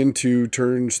going into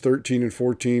turns 13 and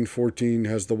 14. 14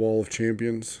 has the Wall of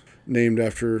Champions, named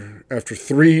after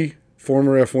three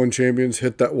former F1 champions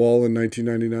hit that wall in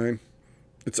 1999.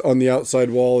 It's on the outside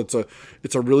wall. It's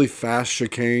a really fast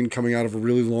chicane coming out of a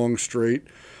really long straight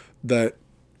that,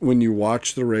 when you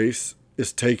watch the race,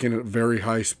 is taken at very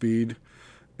high speed,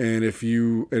 and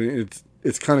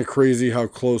it's kind of crazy how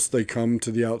close they come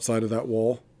to the outside of that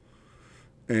wall.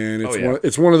 And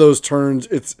it's one of those turns.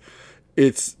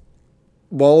 It's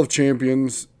Wall of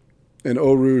Champions and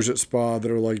Eau Rouge at Spa that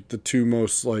are like the two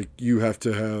most like you have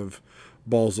to have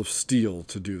balls of steel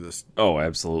to do this. Oh,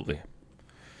 absolutely.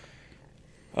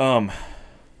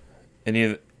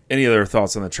 Any other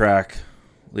thoughts on the track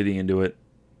leading into it?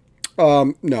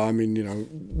 No, I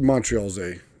mean, Montreal's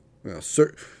a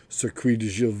Circuit de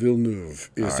Gilles Villeneuve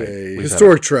is a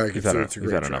historic track. We've had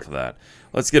enough of that.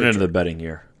 Let's get into the betting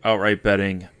here. Outright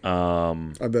betting.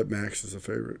 I bet Max is a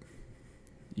favorite.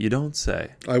 You don't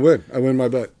say. I win my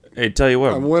bet. Hey, tell you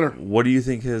what. I'm a winner. What do you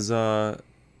think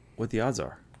what the odds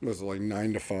are? Was it like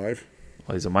 9-5?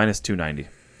 Well, he's a minus 290.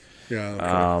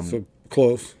 Yeah, okay. So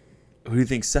close. Who do you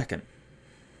think's second?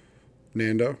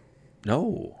 Nando?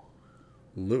 No.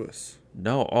 Lewis?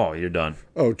 No. Oh, you're done.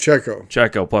 Oh, Checo.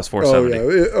 Checo plus 470. Oh,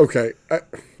 yeah. Okay.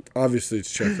 Obviously,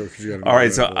 it's Checo because you got to. All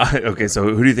right. So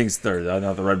who do you think's third?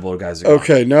 Now the Red Bull guys are gone.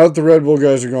 Okay. Now that the Red Bull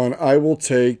guys are gone, I will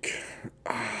take.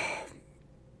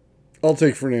 I'll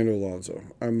take Fernando Alonso.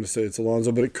 I'm going to say it's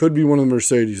Alonso, but it could be one of the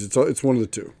Mercedes. It's one of the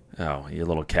two. Oh, your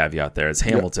little caveat there. It's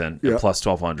Hamilton at plus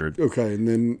 1,200. Okay, and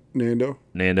then Nando?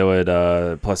 Nando at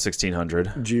plus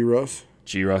 1,600. G-Russ?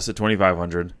 G-Russ at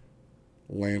 2,500.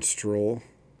 Lance Stroll?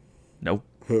 Nope.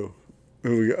 Who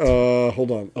we got?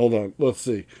 Hold on. Let's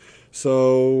see.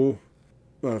 So,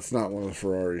 it's not one of the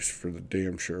Ferraris for the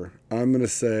damn sure. I'm going to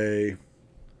say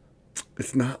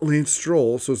it's not Lance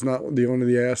Stroll, so it's not one of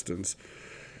the Astons.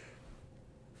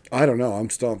 I don't know. I'm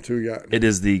stumped. Who we got? It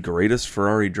is the greatest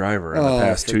Ferrari driver in the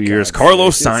past 2 years.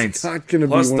 Carlos Sainz. It's not going to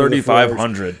be plus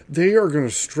 3,500. They are going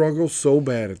to struggle so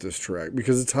bad at this track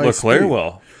because it's high Leclerc speed.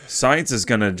 will. Sainz is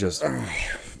going to just...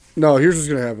 No, here's what's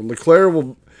going to happen. Leclerc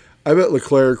will... I bet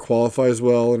Leclerc qualifies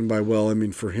well, and by well, I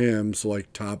mean for him, so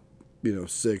like top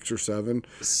 6 or 7,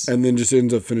 and then just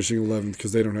ends up finishing 11th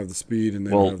because they don't have the speed. And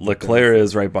Leclerc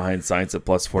is right behind Sainz at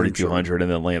plus 4,200, and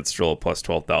then Lance Stroll at plus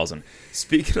 12,000.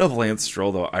 Speaking of Lance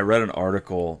Stroll, though, I read an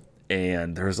article,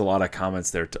 and there's a lot of comments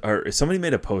there. Somebody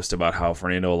made a post about how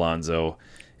Fernando Alonso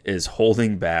is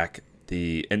holding back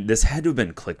and this had to have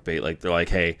been clickbait. Like, they're like,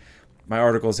 hey, my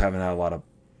articles haven't had a lot of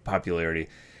popularity.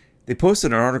 They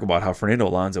posted an article about how Fernando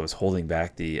Alonso is holding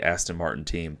back the Aston Martin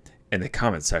team. And the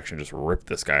comment section just ripped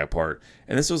this guy apart.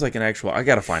 And this was like an actual, I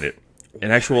gotta find it,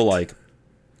 an actual like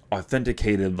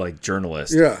authenticated like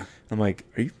journalist. Yeah. I'm like,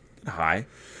 are you high?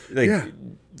 Like,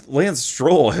 Lance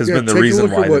Stroll has been the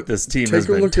reason why this team has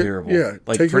been terrible.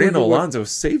 Like Fernando Alonso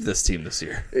saved this team this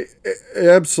year.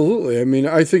 Absolutely. I mean,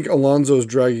 I think Alonso's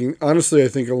dragging. Honestly, I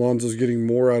think Alonso's getting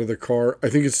more out of the car. I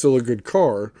think it's still a good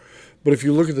car, but if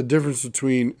you look at the difference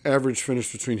between average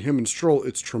finish between him and Stroll,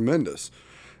 it's tremendous.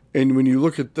 And when you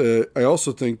look at I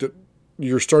also think that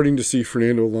you're starting to see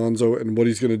Fernando Alonso and what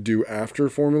he's going to do after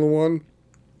Formula One.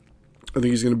 I think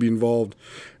he's going to be involved,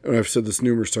 and I've said this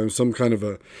numerous times, some kind of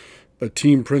a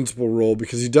team principal role,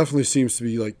 because he definitely seems to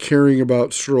be like caring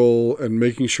about Stroll and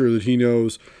making sure that he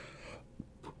knows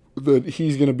that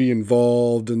he's going to be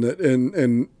involved and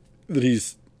that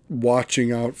he's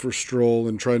watching out for Stroll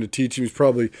and trying to teach him. He's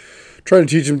probably trying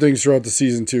to teach him things throughout the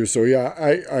season too. So yeah,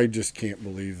 I just can't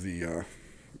believe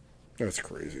that's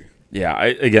crazy. Yeah,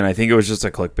 I think it was just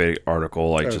a clickbait article,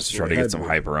 like just to try to get some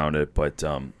hype around it. But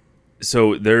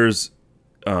so there's,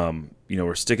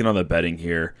 we're sticking on the betting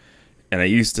here, and I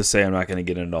used to say I'm not going to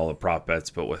get into all the prop bets,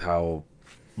 but with how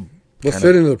let's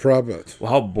get into the prop bets.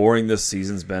 Well, how boring this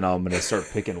season's been, I'm going to start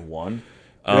picking one.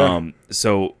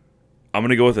 So I'm going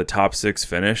to go with a top 6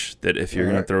 finish. That if you're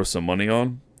going to throw some money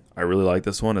on, I really like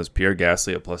this one. Is Pierre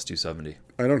Gasly at plus 270.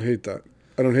 I don't hate that.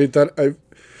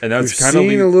 And that's we've kind of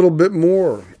seen a little bit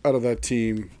more out of that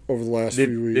team over the last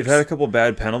few weeks. They've had a couple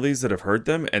bad penalties that have hurt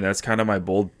them, and that's kind of my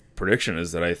bold prediction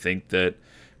is that I think that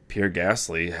Pierre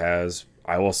Gasly has,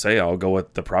 I will say, I'll go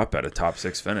with the prop bet, a top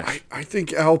 6 finish. I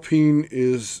think Alpine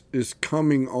is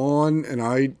coming on, and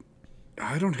I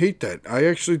don't hate that. I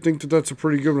actually think that that's a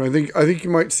pretty good one. I think you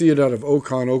might see it out of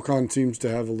Ocon. Ocon seems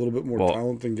to have a little bit more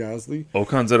talent than Gasly.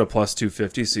 Ocon's at a plus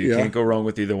 250, so you can't go wrong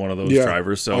with either one of those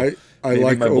drivers. So I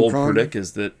like my bold prediction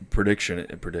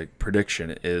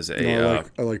is a. No,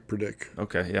 I like predict.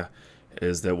 Okay, yeah,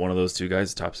 is that one of those two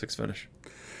guys top 6 finish?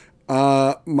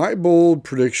 My bold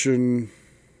prediction,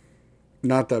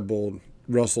 not that bold.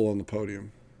 Russell on the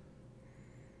podium.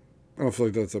 I don't feel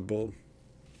like that's that bold.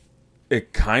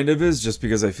 It kind of is, just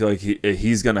because I feel like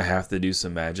he's going to have to do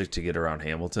some magic to get around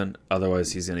Hamilton.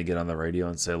 Otherwise, he's going to get on the radio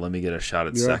and say, let me get a shot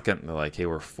at second. And they're like, hey,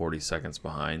 we're 40 seconds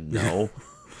behind. No.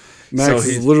 Max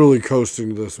is literally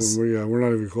coasting to this one. We're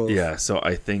not even close. Yeah, so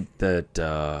I think that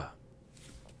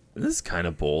this is kind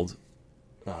of bold.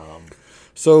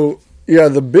 So Yeah,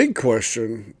 the big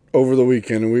question over the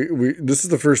weekend, and we this is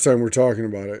the first time we're talking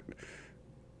about it,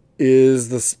 is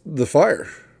the fire.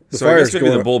 The So I guess maybe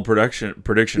the up. bold prediction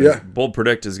Yeah. bold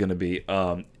predict is going to be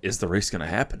is the race going to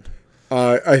happen?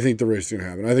 I think the race is going to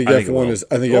happen. I think I think F1 it is.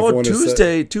 I think will. F1 is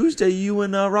set. Tuesday, you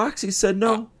and Roxy said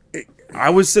no. I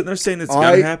was sitting there saying it's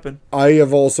going to happen. I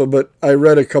have also, but I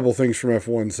read a couple things from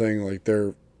F1 saying like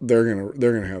they're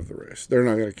gonna have the race. They're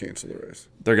not gonna cancel the race.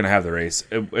 They're going to have the race,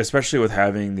 especially with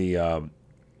having the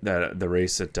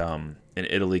race at in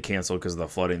Italy canceled because of the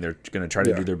flooding. They're going to try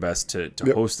to do their best to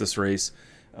host this race.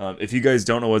 If you guys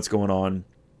don't know what's going on,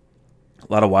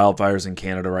 a lot of wildfires in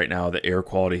Canada right now. The air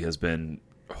quality has been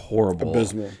horrible.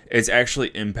 Abysmal. It's actually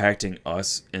impacting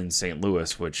us in St.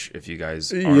 Louis, which if you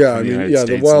guys aren't Yeah, from the I mean, United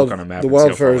States, look on a map the and see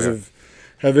how far wildfires we are.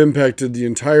 have impacted the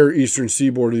entire eastern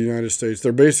seaboard of the United States.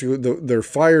 They're basically they're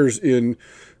fires in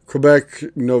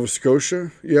Quebec, Nova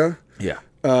Scotia. Yeah, Yeah.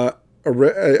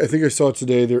 I think I saw it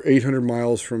today. They're 800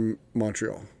 miles from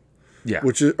Montreal. Yeah.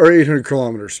 Which is, or 800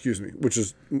 kilometers, excuse me, which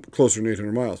is closer than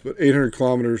 800 miles, but 800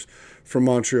 kilometers from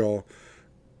Montreal,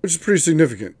 which is pretty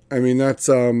significant. I mean, that's,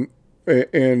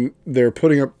 and they're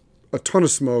putting up a ton of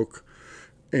smoke,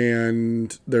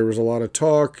 and there was a lot of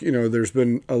talk. You know, there's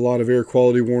been a lot of air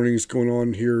quality warnings going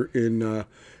on here in the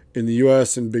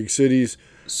U.S. in big cities.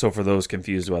 So for those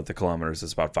confused about the kilometers,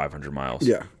 it's about 500 miles.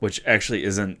 Yeah. Which actually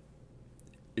isn't,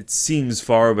 it seems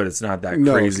far, but it's not that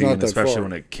No, it's crazy, not and that especially far.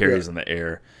 when it carries Yeah. in the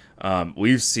air.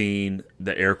 We've seen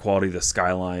the air quality, the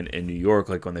skyline in New York,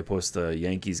 like when they post the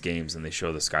Yankees games and they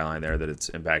show the skyline there, that it's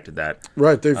impacted that.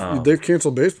 Right, they've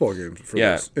canceled baseball games for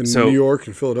this in so New York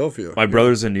and Philadelphia. My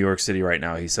brother's in New York City right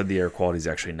now. He said the air quality is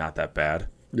actually not that bad,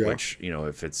 Yeah. which, you know,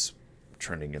 if it's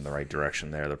trending in the right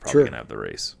direction there, they're probably Sure. going to have the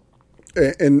race.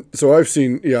 And so I've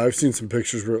seen some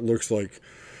pictures where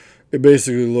it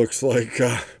basically looks like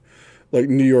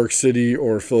New York City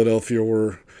or Philadelphia,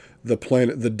 where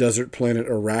the desert planet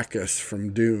Arrakis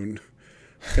from Dune,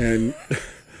 and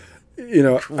you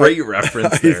know, Great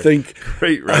reference there.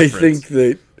 Great reference.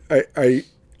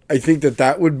 I think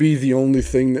that would be the only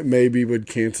thing that maybe would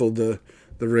cancel the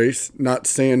race, not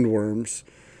sandworms,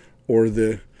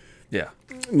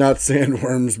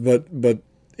 but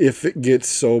if it gets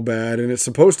so bad, and it's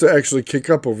supposed to actually kick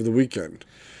up over the weekend.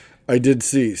 I did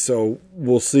see, so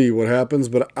we'll see what happens,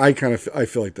 but I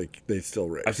feel like they still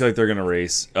race. I feel like they're going to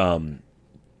race.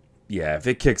 Yeah, if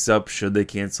it kicks up, should they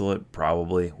cancel it?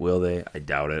 Probably. Will they? I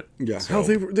doubt it. Yeah. So, How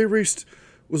they raced,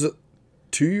 was it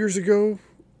 2 years ago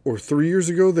or 3 years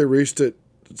ago? They raced at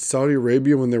Saudi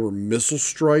Arabia when there were missile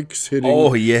strikes hitting.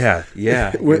 Oh, yeah. You're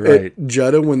At right.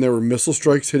 Jeddah when there were missile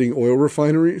strikes hitting oil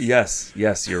refineries. Yes,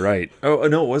 you're right. Oh,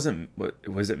 no, it wasn't.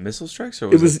 Was it missile strikes?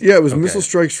 Or It was okay. missile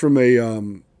strikes from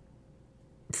a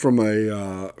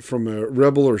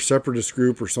rebel or separatist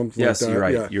group or something like that. Yes, you're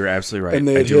right. Yeah. You're absolutely right. And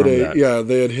they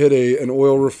had hit an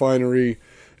oil refinery,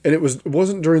 and it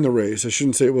wasn't during the race. I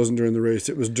shouldn't say it wasn't during the race.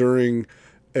 It was during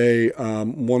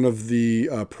one of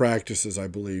the practices, I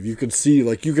believe. You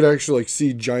could actually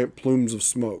see giant plumes of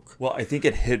smoke. Well, I think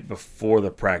it hit before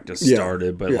the practice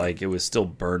started, but like it was still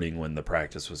burning when the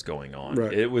practice was going on.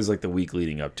 Right. It was like the week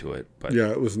leading up to it. But Yeah,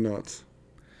 it was nuts.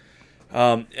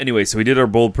 Anyway, so we did our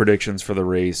bold predictions for the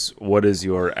race. What is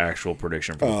your actual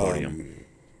prediction for the podium?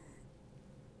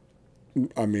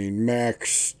 I mean,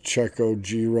 Max, Checo,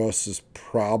 G-Russ is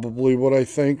probably what I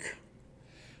think.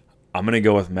 I'm gonna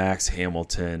go with Max,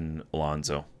 Hamilton,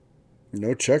 Alonso.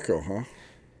 No Checo, huh?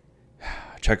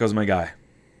 Checo's my guy.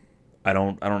 I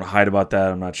don't hide about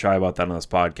that. I'm not shy about that on this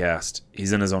podcast.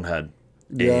 He's in his own head.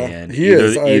 Yeah, And he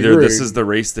is. I either agree. this is the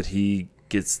race that he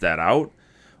gets that out,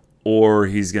 or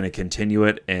he's going to continue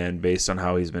it. And based on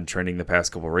how he's been trending the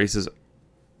past couple races,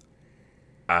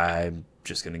 I'm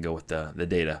just going to go with the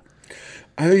data.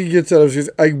 I think he gets out of his.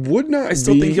 I would not. I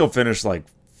still think he'll finish like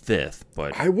fifth,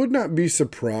 but I would not be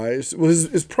surprised. Well,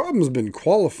 his problem has been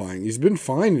qualifying. He's been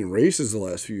fine in races the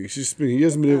last few weeks. He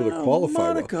hasn't been able to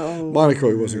qualify well. Monaco,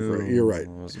 he wasn't great. You're right. It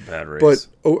was a bad race.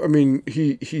 But I mean,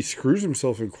 he screws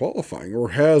himself in qualifying,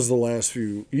 or has the last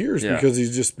few years, because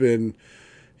he's just been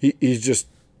he's just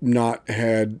not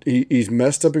had he's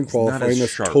messed up in qualifying.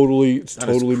 That's sharp. totally crisp.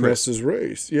 messed his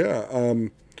race. Yeah.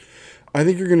 I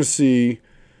think you're going to see.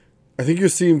 I think you'll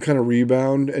see him kind of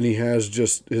rebound, and he has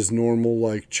just his normal,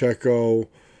 like, Checo.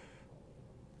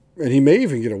 And he may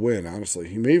even get a win, honestly.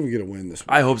 He may even get a win this week.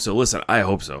 I hope so. Listen, I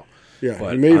hope so. Yeah,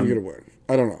 but he may even get a win.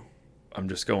 I don't know. I'm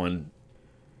just going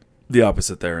the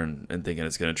opposite there and thinking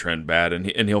it's going to trend bad. I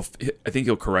think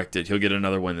he'll correct it. He'll get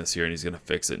another win this year, and he's going to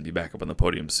fix it and be back up on the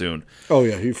podium soon. Oh,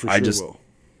 yeah, he for sure will.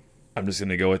 I'm just going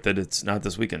to go with it. It's not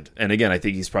this weekend. And again, I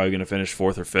think he's probably going to finish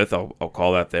fourth or fifth. I'll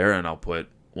call that there, and I'll put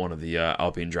one of the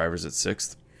Alpine drivers at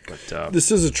 6th. But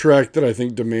this is a track that I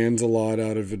think demands a lot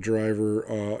out of a driver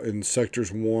in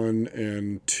sectors 1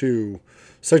 and 2.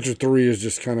 Sector 3 is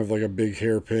just kind of like a big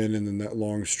hairpin, and then that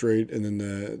long straight, and then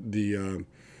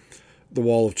the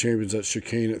Wall of Champions, that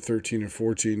chicane at 13 and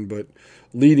 14. But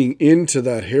leading into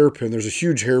that hairpin, there's a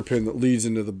huge hairpin that leads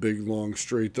into the big long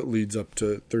straight that leads up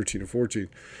to 13 and 14.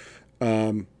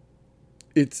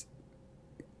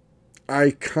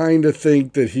 I kind of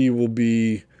think that he will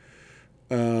be.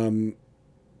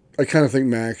 I kind of think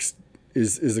Max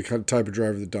is the kind of type of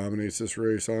driver that dominates this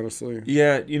race, honestly.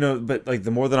 yeah, but like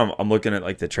the more that I'm looking at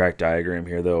like the track diagram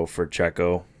here though for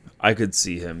Checo, I could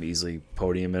see him easily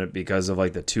podium in it because of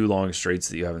like the 2 long straights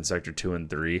that you have in sector 2 and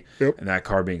 3, Yep. and that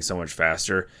car being so much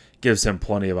faster gives him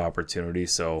plenty of opportunity.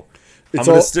 So I'm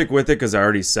going to stick with it because I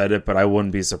already said it, but I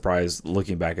wouldn't be surprised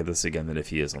looking back at this again that if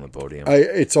he is on the podium.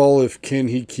 It's all if can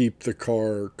he keep the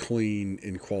car clean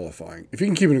in qualifying. If he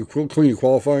can keep it clean in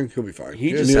qualifying, he'll be fine.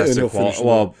 He just has to qualify.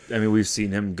 Well, I mean, we've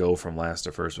seen him go from last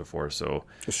to first before, so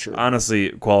that's true.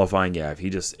 Honestly, qualifying, yeah.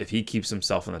 If he keeps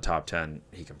himself in the top 10,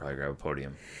 he can probably grab a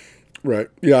podium. Right.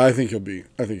 Yeah, I think he'll be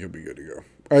good to go.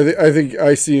 I think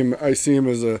I see him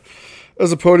as a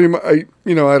podium. I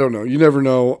don't know. You never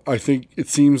know. I think it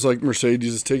seems like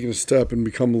Mercedes has taken a step and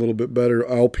become a little bit better.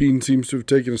 Alpine seems to have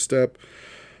taken a step.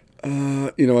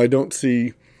 I don't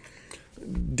see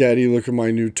Daddy look at my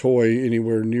new toy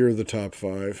anywhere near the top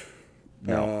 5.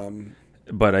 No.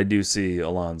 But I do see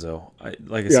Alonso. I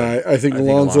think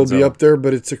Alonso will be up there,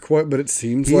 but it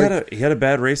seems he had a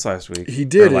bad race last week. He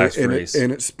did, race.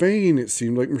 And at Spain, it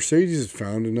seemed like Mercedes has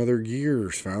found another gear,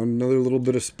 found another little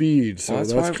bit of speed. So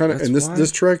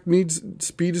this track needs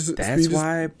speed. That's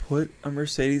why I put a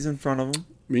Mercedes in front of him.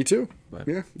 Me too. But,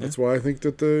 yeah, that's why I think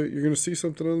that you're going to see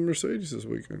something on the Mercedes this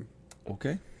weekend.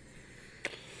 Okay.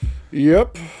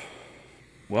 Yep.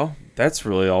 Well, that's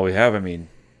really all we have. I mean,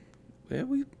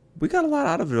 we got a lot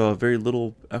out of it. Very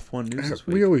little F1 news this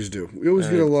week. We always do. We always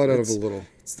get a lot out of a little.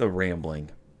 It's the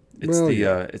rambling.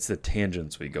 It's the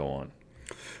tangents we go on.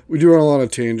 We do on a lot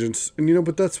of tangents, and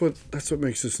but that's what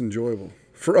makes this enjoyable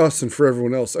for us and for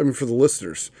everyone else. I mean, for the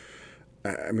listeners.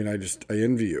 I mean, I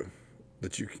envy you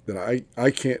that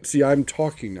I can't see. I'm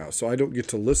talking now, so I don't get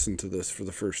to listen to this for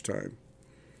the first time.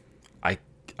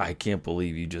 I can't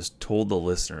believe you just told the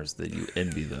listeners that you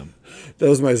envy them. That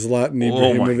was my Zlatan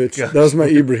Ibrahimovic. That was my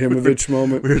Ibrahimovic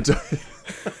moment.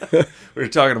 We were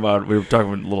talking about a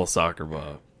little soccer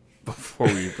before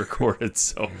we recorded,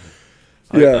 so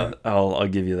yeah, I'll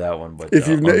give you that one. But if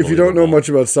you don't know much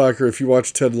about soccer, if you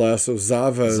watch Ted Lasso,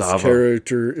 Zava's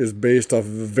character is based off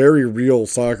of a very real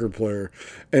soccer player,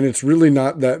 and it's really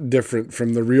not that different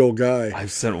from the real guy.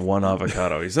 I've sent one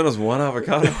avocado. He sent us one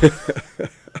avocado.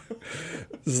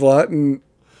 Zlatan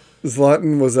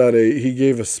was he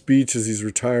gave a speech as he's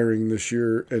retiring this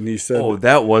year, and he said, "Oh,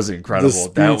 that was incredible.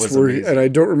 That was amazing." And I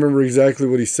don't remember exactly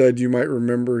what he said. You might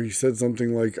remember. He said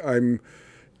something like,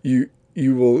 you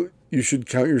should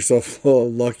count yourself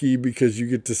lucky because you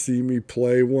get to see me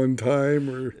play one time."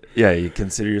 Or yeah, you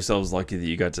consider yourselves lucky that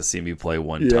you got to see me play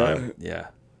one time. Yeah.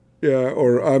 Yeah,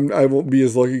 or I won't be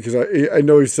as lucky because I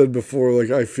know he said before,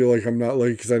 like, I feel like I'm not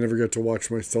lucky because I never got to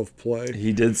watch myself play.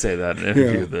 He did say that in an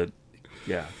interview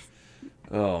yeah.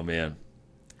 Oh, man.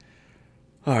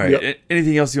 All right. Yep.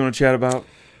 Anything else you want to chat about?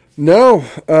 No.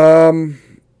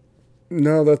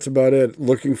 No, that's about it.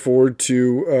 Looking forward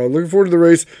to the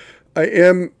race. I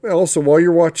am also while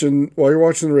you're watching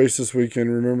the race this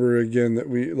weekend. Remember again that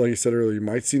like I said earlier, you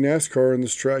might see NASCAR on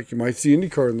this track. You might see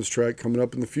IndyCar on this track coming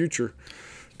up in the future.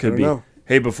 Could be. Know.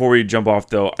 Hey, before we jump off,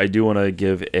 though, I do want to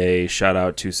give a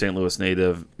shout-out to St. Louis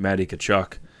native Matty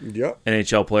Tkachuk,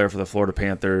 NHL player for the Florida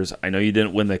Panthers. I know you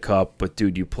didn't win the Cup, but,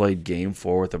 dude, you played Game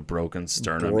 4 with a broken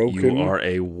sternum. You are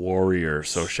a warrior,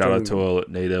 so shout-out to a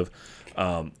native.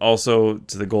 Also,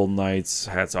 to the Golden Knights,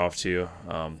 hats off to you.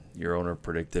 Your owner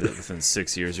predicted it within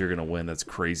 6 years you're going to win. That's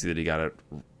crazy that he got it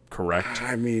correct.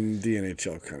 I mean, the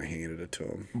NHL kind of handed it to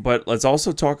him. But let's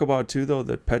also talk about, too, though,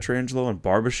 that Pietrangelo and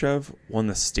Barbashev won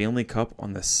the Stanley Cup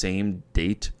on the same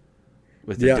date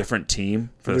with a different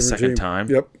team for the second time.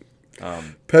 Yep.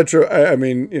 Petro, I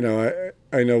mean,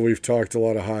 I know we've talked a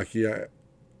lot of hockey.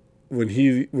 When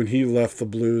he left the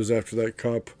Blues after that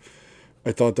Cup,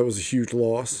 I thought that was a huge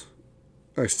loss.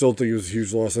 I still think it was a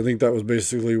huge loss. I think that was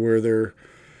basically where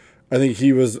I think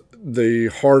he was the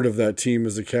heart of that team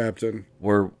as a captain.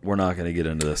 We're not going to get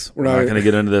into this. We're not going to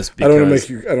get into this because I don't want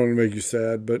to make you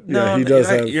sad, but yeah, he does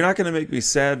have. You're not going to make me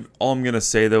sad. All I'm going to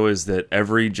say though is that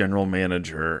every general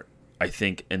manager, I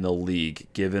think, in the league,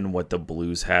 given what the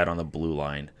Blues had on the blue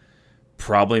line,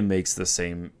 probably makes the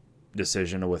same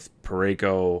decision with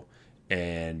Parayko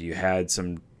and you had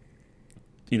some,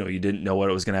 you didn't know what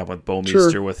was going to happen with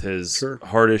Bomeister with his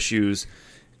heart issues.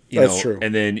 That's true.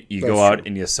 And then you go out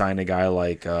and you sign a guy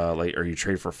like or you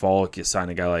trade for Falk, you sign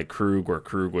a guy like Krug, where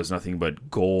Krug was nothing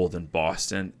but gold in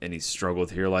Boston, and he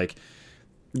struggled here. Like,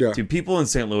 do people in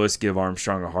St. Louis give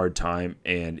Armstrong a hard time?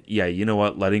 And yeah, you know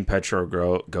what? Letting Petro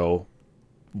go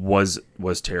was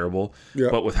terrible. Yeah.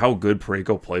 But with how good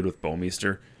Parayko played with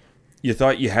Bomeister, you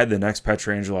thought you had the next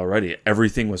Pietrangelo already.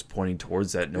 Everything was pointing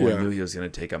towards that. No one knew he was going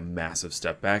to take a massive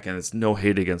step back. And it's no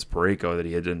hate against Parayko that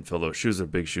he didn't fill those shoes. They're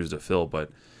big shoes to fill.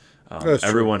 But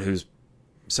everyone who's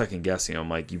second guessing, I'm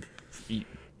like, you,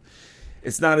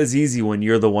 it's not as easy when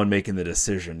you're the one making the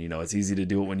decision. It's easy to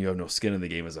do it when you have no skin in the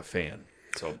game as a fan.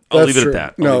 So I'll leave it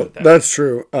at that. That's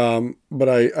true. But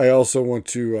I also want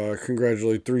to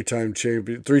congratulate three-time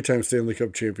Stanley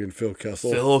Cup champion Phil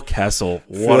Kessel. Phil Kessel,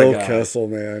 Phil Kessel,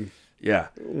 man. Yeah.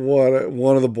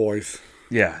 One of the boys.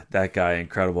 Yeah, that guy,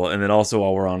 incredible. And then also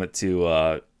while we're on it too,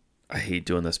 I hate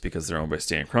doing this because they're owned by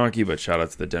Stan Kroenke, but shout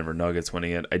out to the Denver Nuggets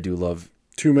winning it. I do love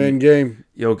two-man game.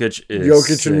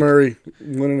 Jokic and Murray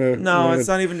winning it's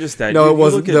not even just that. No, it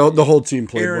wasn't. The whole team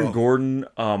played Aaron well. Gordon,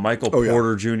 Michael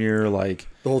Porter Jr., like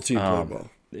the whole team played well.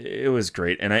 It was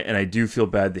great, and I do feel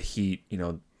bad. The Heat, they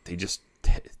were just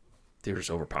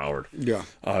overpowered. Yeah.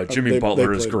 Jimmy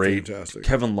Butler is great. Fantastic.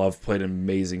 Kevin Love played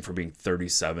amazing for being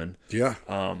 37. Yeah.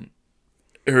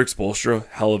 Eric Spoelstra,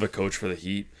 hell of a coach for the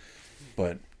Heat,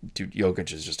 but dude,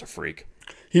 Jokic is just a freak.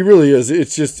 He really is.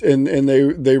 It's just and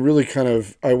they really kind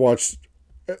of I watched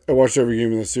every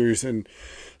game in the series, and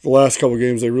the last couple of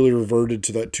games they really reverted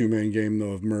to that two-man game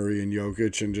though of Murray and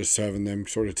Jokic and just having them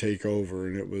sort of take over,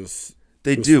 and it was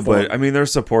fun. But I mean, their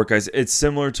support guys. It's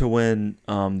similar to when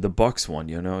the Bucks won.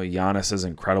 Giannis is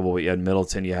incredible, but you had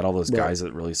Middleton, you had all those guys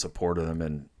that really supported them,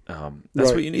 and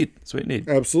that's what you need. That's what you need.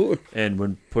 Absolutely. And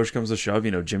when push comes to shove,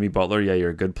 Jimmy Butler,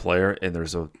 you're a good player, and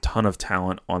there's a ton of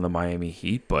talent on the Miami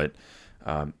Heat, but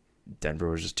Denver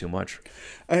was just too much.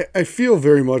 I feel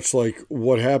very much like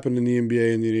what happened in the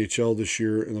NBA and the NHL this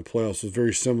year in the playoffs was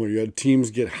very similar. You had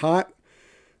teams get hot,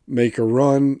 make a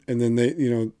run, and then they,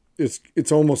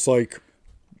 it's almost like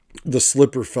the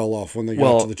slipper fell off when they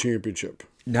got to the championship.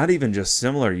 Not even just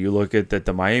similar. You look at that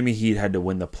the Miami Heat had to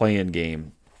win the play-in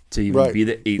game to even be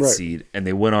the 8th seed, and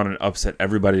they went on and upset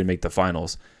everybody to make the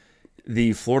finals.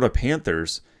 The Florida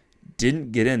Panthers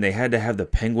didn't get in. They had to have the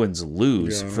Penguins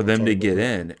lose for them to get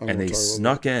in, and they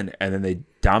snuck in, and then they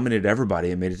dominated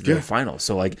everybody and made it to the finals.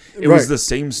 So, it was the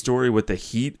same story with the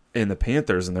Heat and the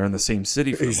Panthers, and they're in the same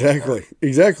city. For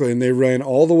exactly. And they ran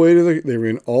all the way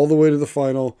to the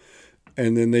final,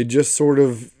 and then they just sort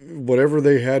of whatever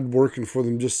they had working for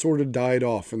them just sort of died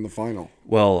off in the final.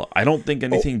 Well, I don't think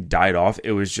anything died off.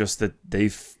 It was just that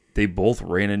they both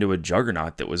ran into a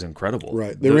juggernaut that was incredible.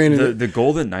 Right. The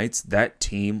Golden Knights, that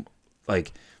team,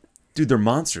 dude, they're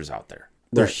monsters out there.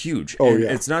 They're huge.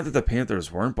 It's not that the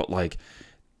Panthers weren't, but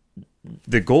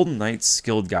the Golden Knights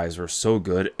skilled guys were so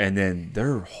good, and then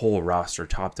their whole roster,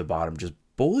 top to bottom, just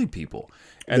bullied people.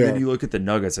 And then you look at the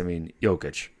Nuggets. I mean,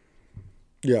 Jokic.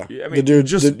 Yeah, I mean, the dude,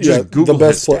 just Google the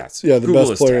best his stats. Yeah, the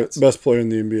Google best player in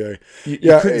the NBA.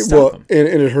 You couldn't stop him. And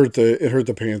it hurt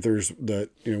the Panthers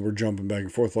that we're jumping back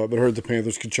and forth a lot, but it hurt the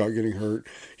Panthers. Kachuk getting hurt.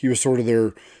 He was sort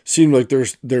of seemed like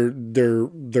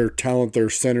their talent, their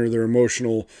center, their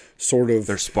emotional sort of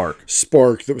their spark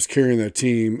that was carrying that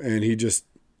team, and he just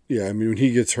when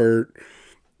he gets hurt.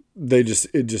 It just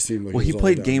seemed like he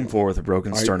played Game 4 with a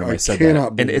broken sternum. I said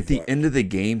that, and at the end of the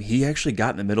game, he actually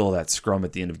got in the middle of that scrum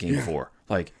at the end of Game 4,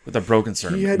 with a broken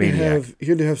sternum. He had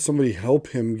to have somebody help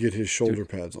him get his shoulder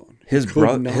pads on. His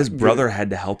brother had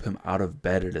to help him out of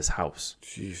bed at his house.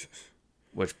 Jesus,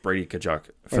 which Brady Kachuk,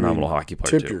 phenomenal hockey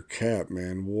player. Tip your cap,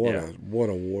 man. What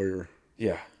a warrior.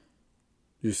 Yeah,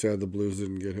 you sad the Blues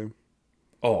didn't get him?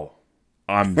 Oh.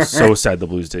 I'm so sad the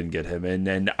Blues didn't get him.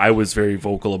 And I was very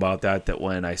vocal about that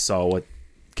when I saw what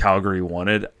Calgary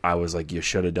wanted, I was like, you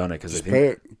should have done it. Because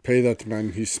pay that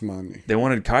man his money. They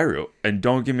wanted Kyrou. And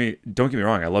don't get me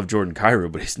wrong, I love Jordan Kyrou,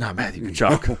 but he's not Matthew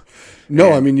Tkachuk.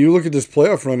 No, I mean, you look at this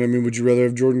playoff run, would you rather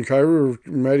have Jordan Kyrou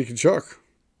or Matty Tkachuk?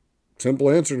 Simple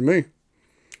answer to me.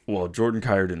 Well, Jordan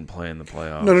Kyrou didn't play in the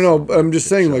playoffs. No. I'm just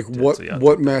saying,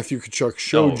 what Matthew Tkachuk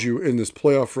showed you in this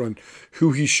playoff run,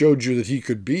 who he showed you that he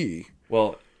could be.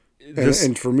 Well,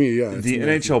 and for me, the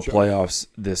NHL playoffs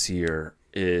this year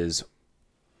is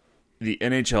the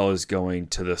NHL is going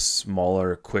to the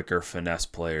smaller, quicker finesse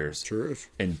players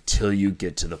until you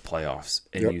get to the playoffs,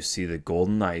 and you see the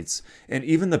Golden Knights and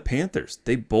even the Panthers.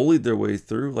 They bullied their way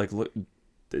through. Look,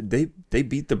 they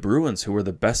beat the Bruins, who were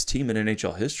the best team in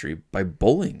NHL history, by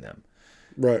bullying them.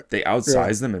 Right. They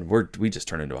outsize them, and we just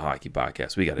turn into a hockey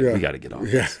podcast. We got to get on.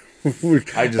 Yeah. I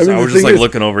was just like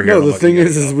looking over here. No, the thing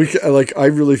is I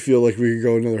really feel like we could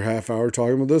go another half hour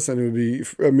talking about this, and it would be,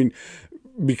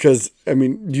 because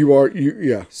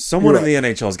someone in the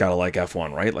NHL's got to like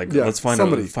F1, right? Like, let's find a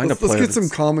player. Let's get some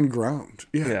common ground.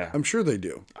 Yeah, I'm sure they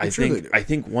do. I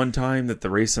think one time that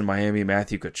the race in Miami,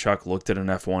 Matthew Tkachuk looked at an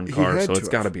F1 car, so it's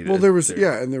got to be. Well,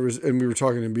 and we were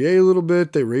talking NBA a little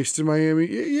bit. They raced in Miami.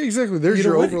 Yeah, exactly. There's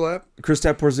your overlap.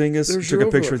 Kristaps Porzingis took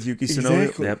a picture with Yuki Tsunoda.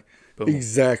 Exactly. Yep. Boom.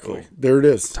 Exactly. Boom. There it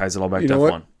is. Ties it all back to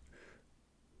F1.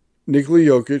 Nikola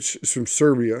Jokic is from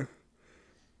Serbia.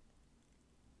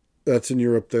 That's in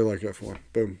Europe. They like F1.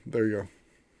 Boom. There you go.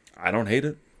 I don't hate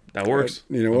it. That works.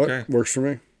 You know what? Works for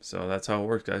me. So that's how it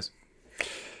works, guys.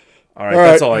 All right.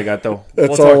 That's all I got, though.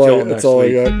 That's all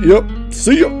I got. Yep.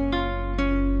 See ya.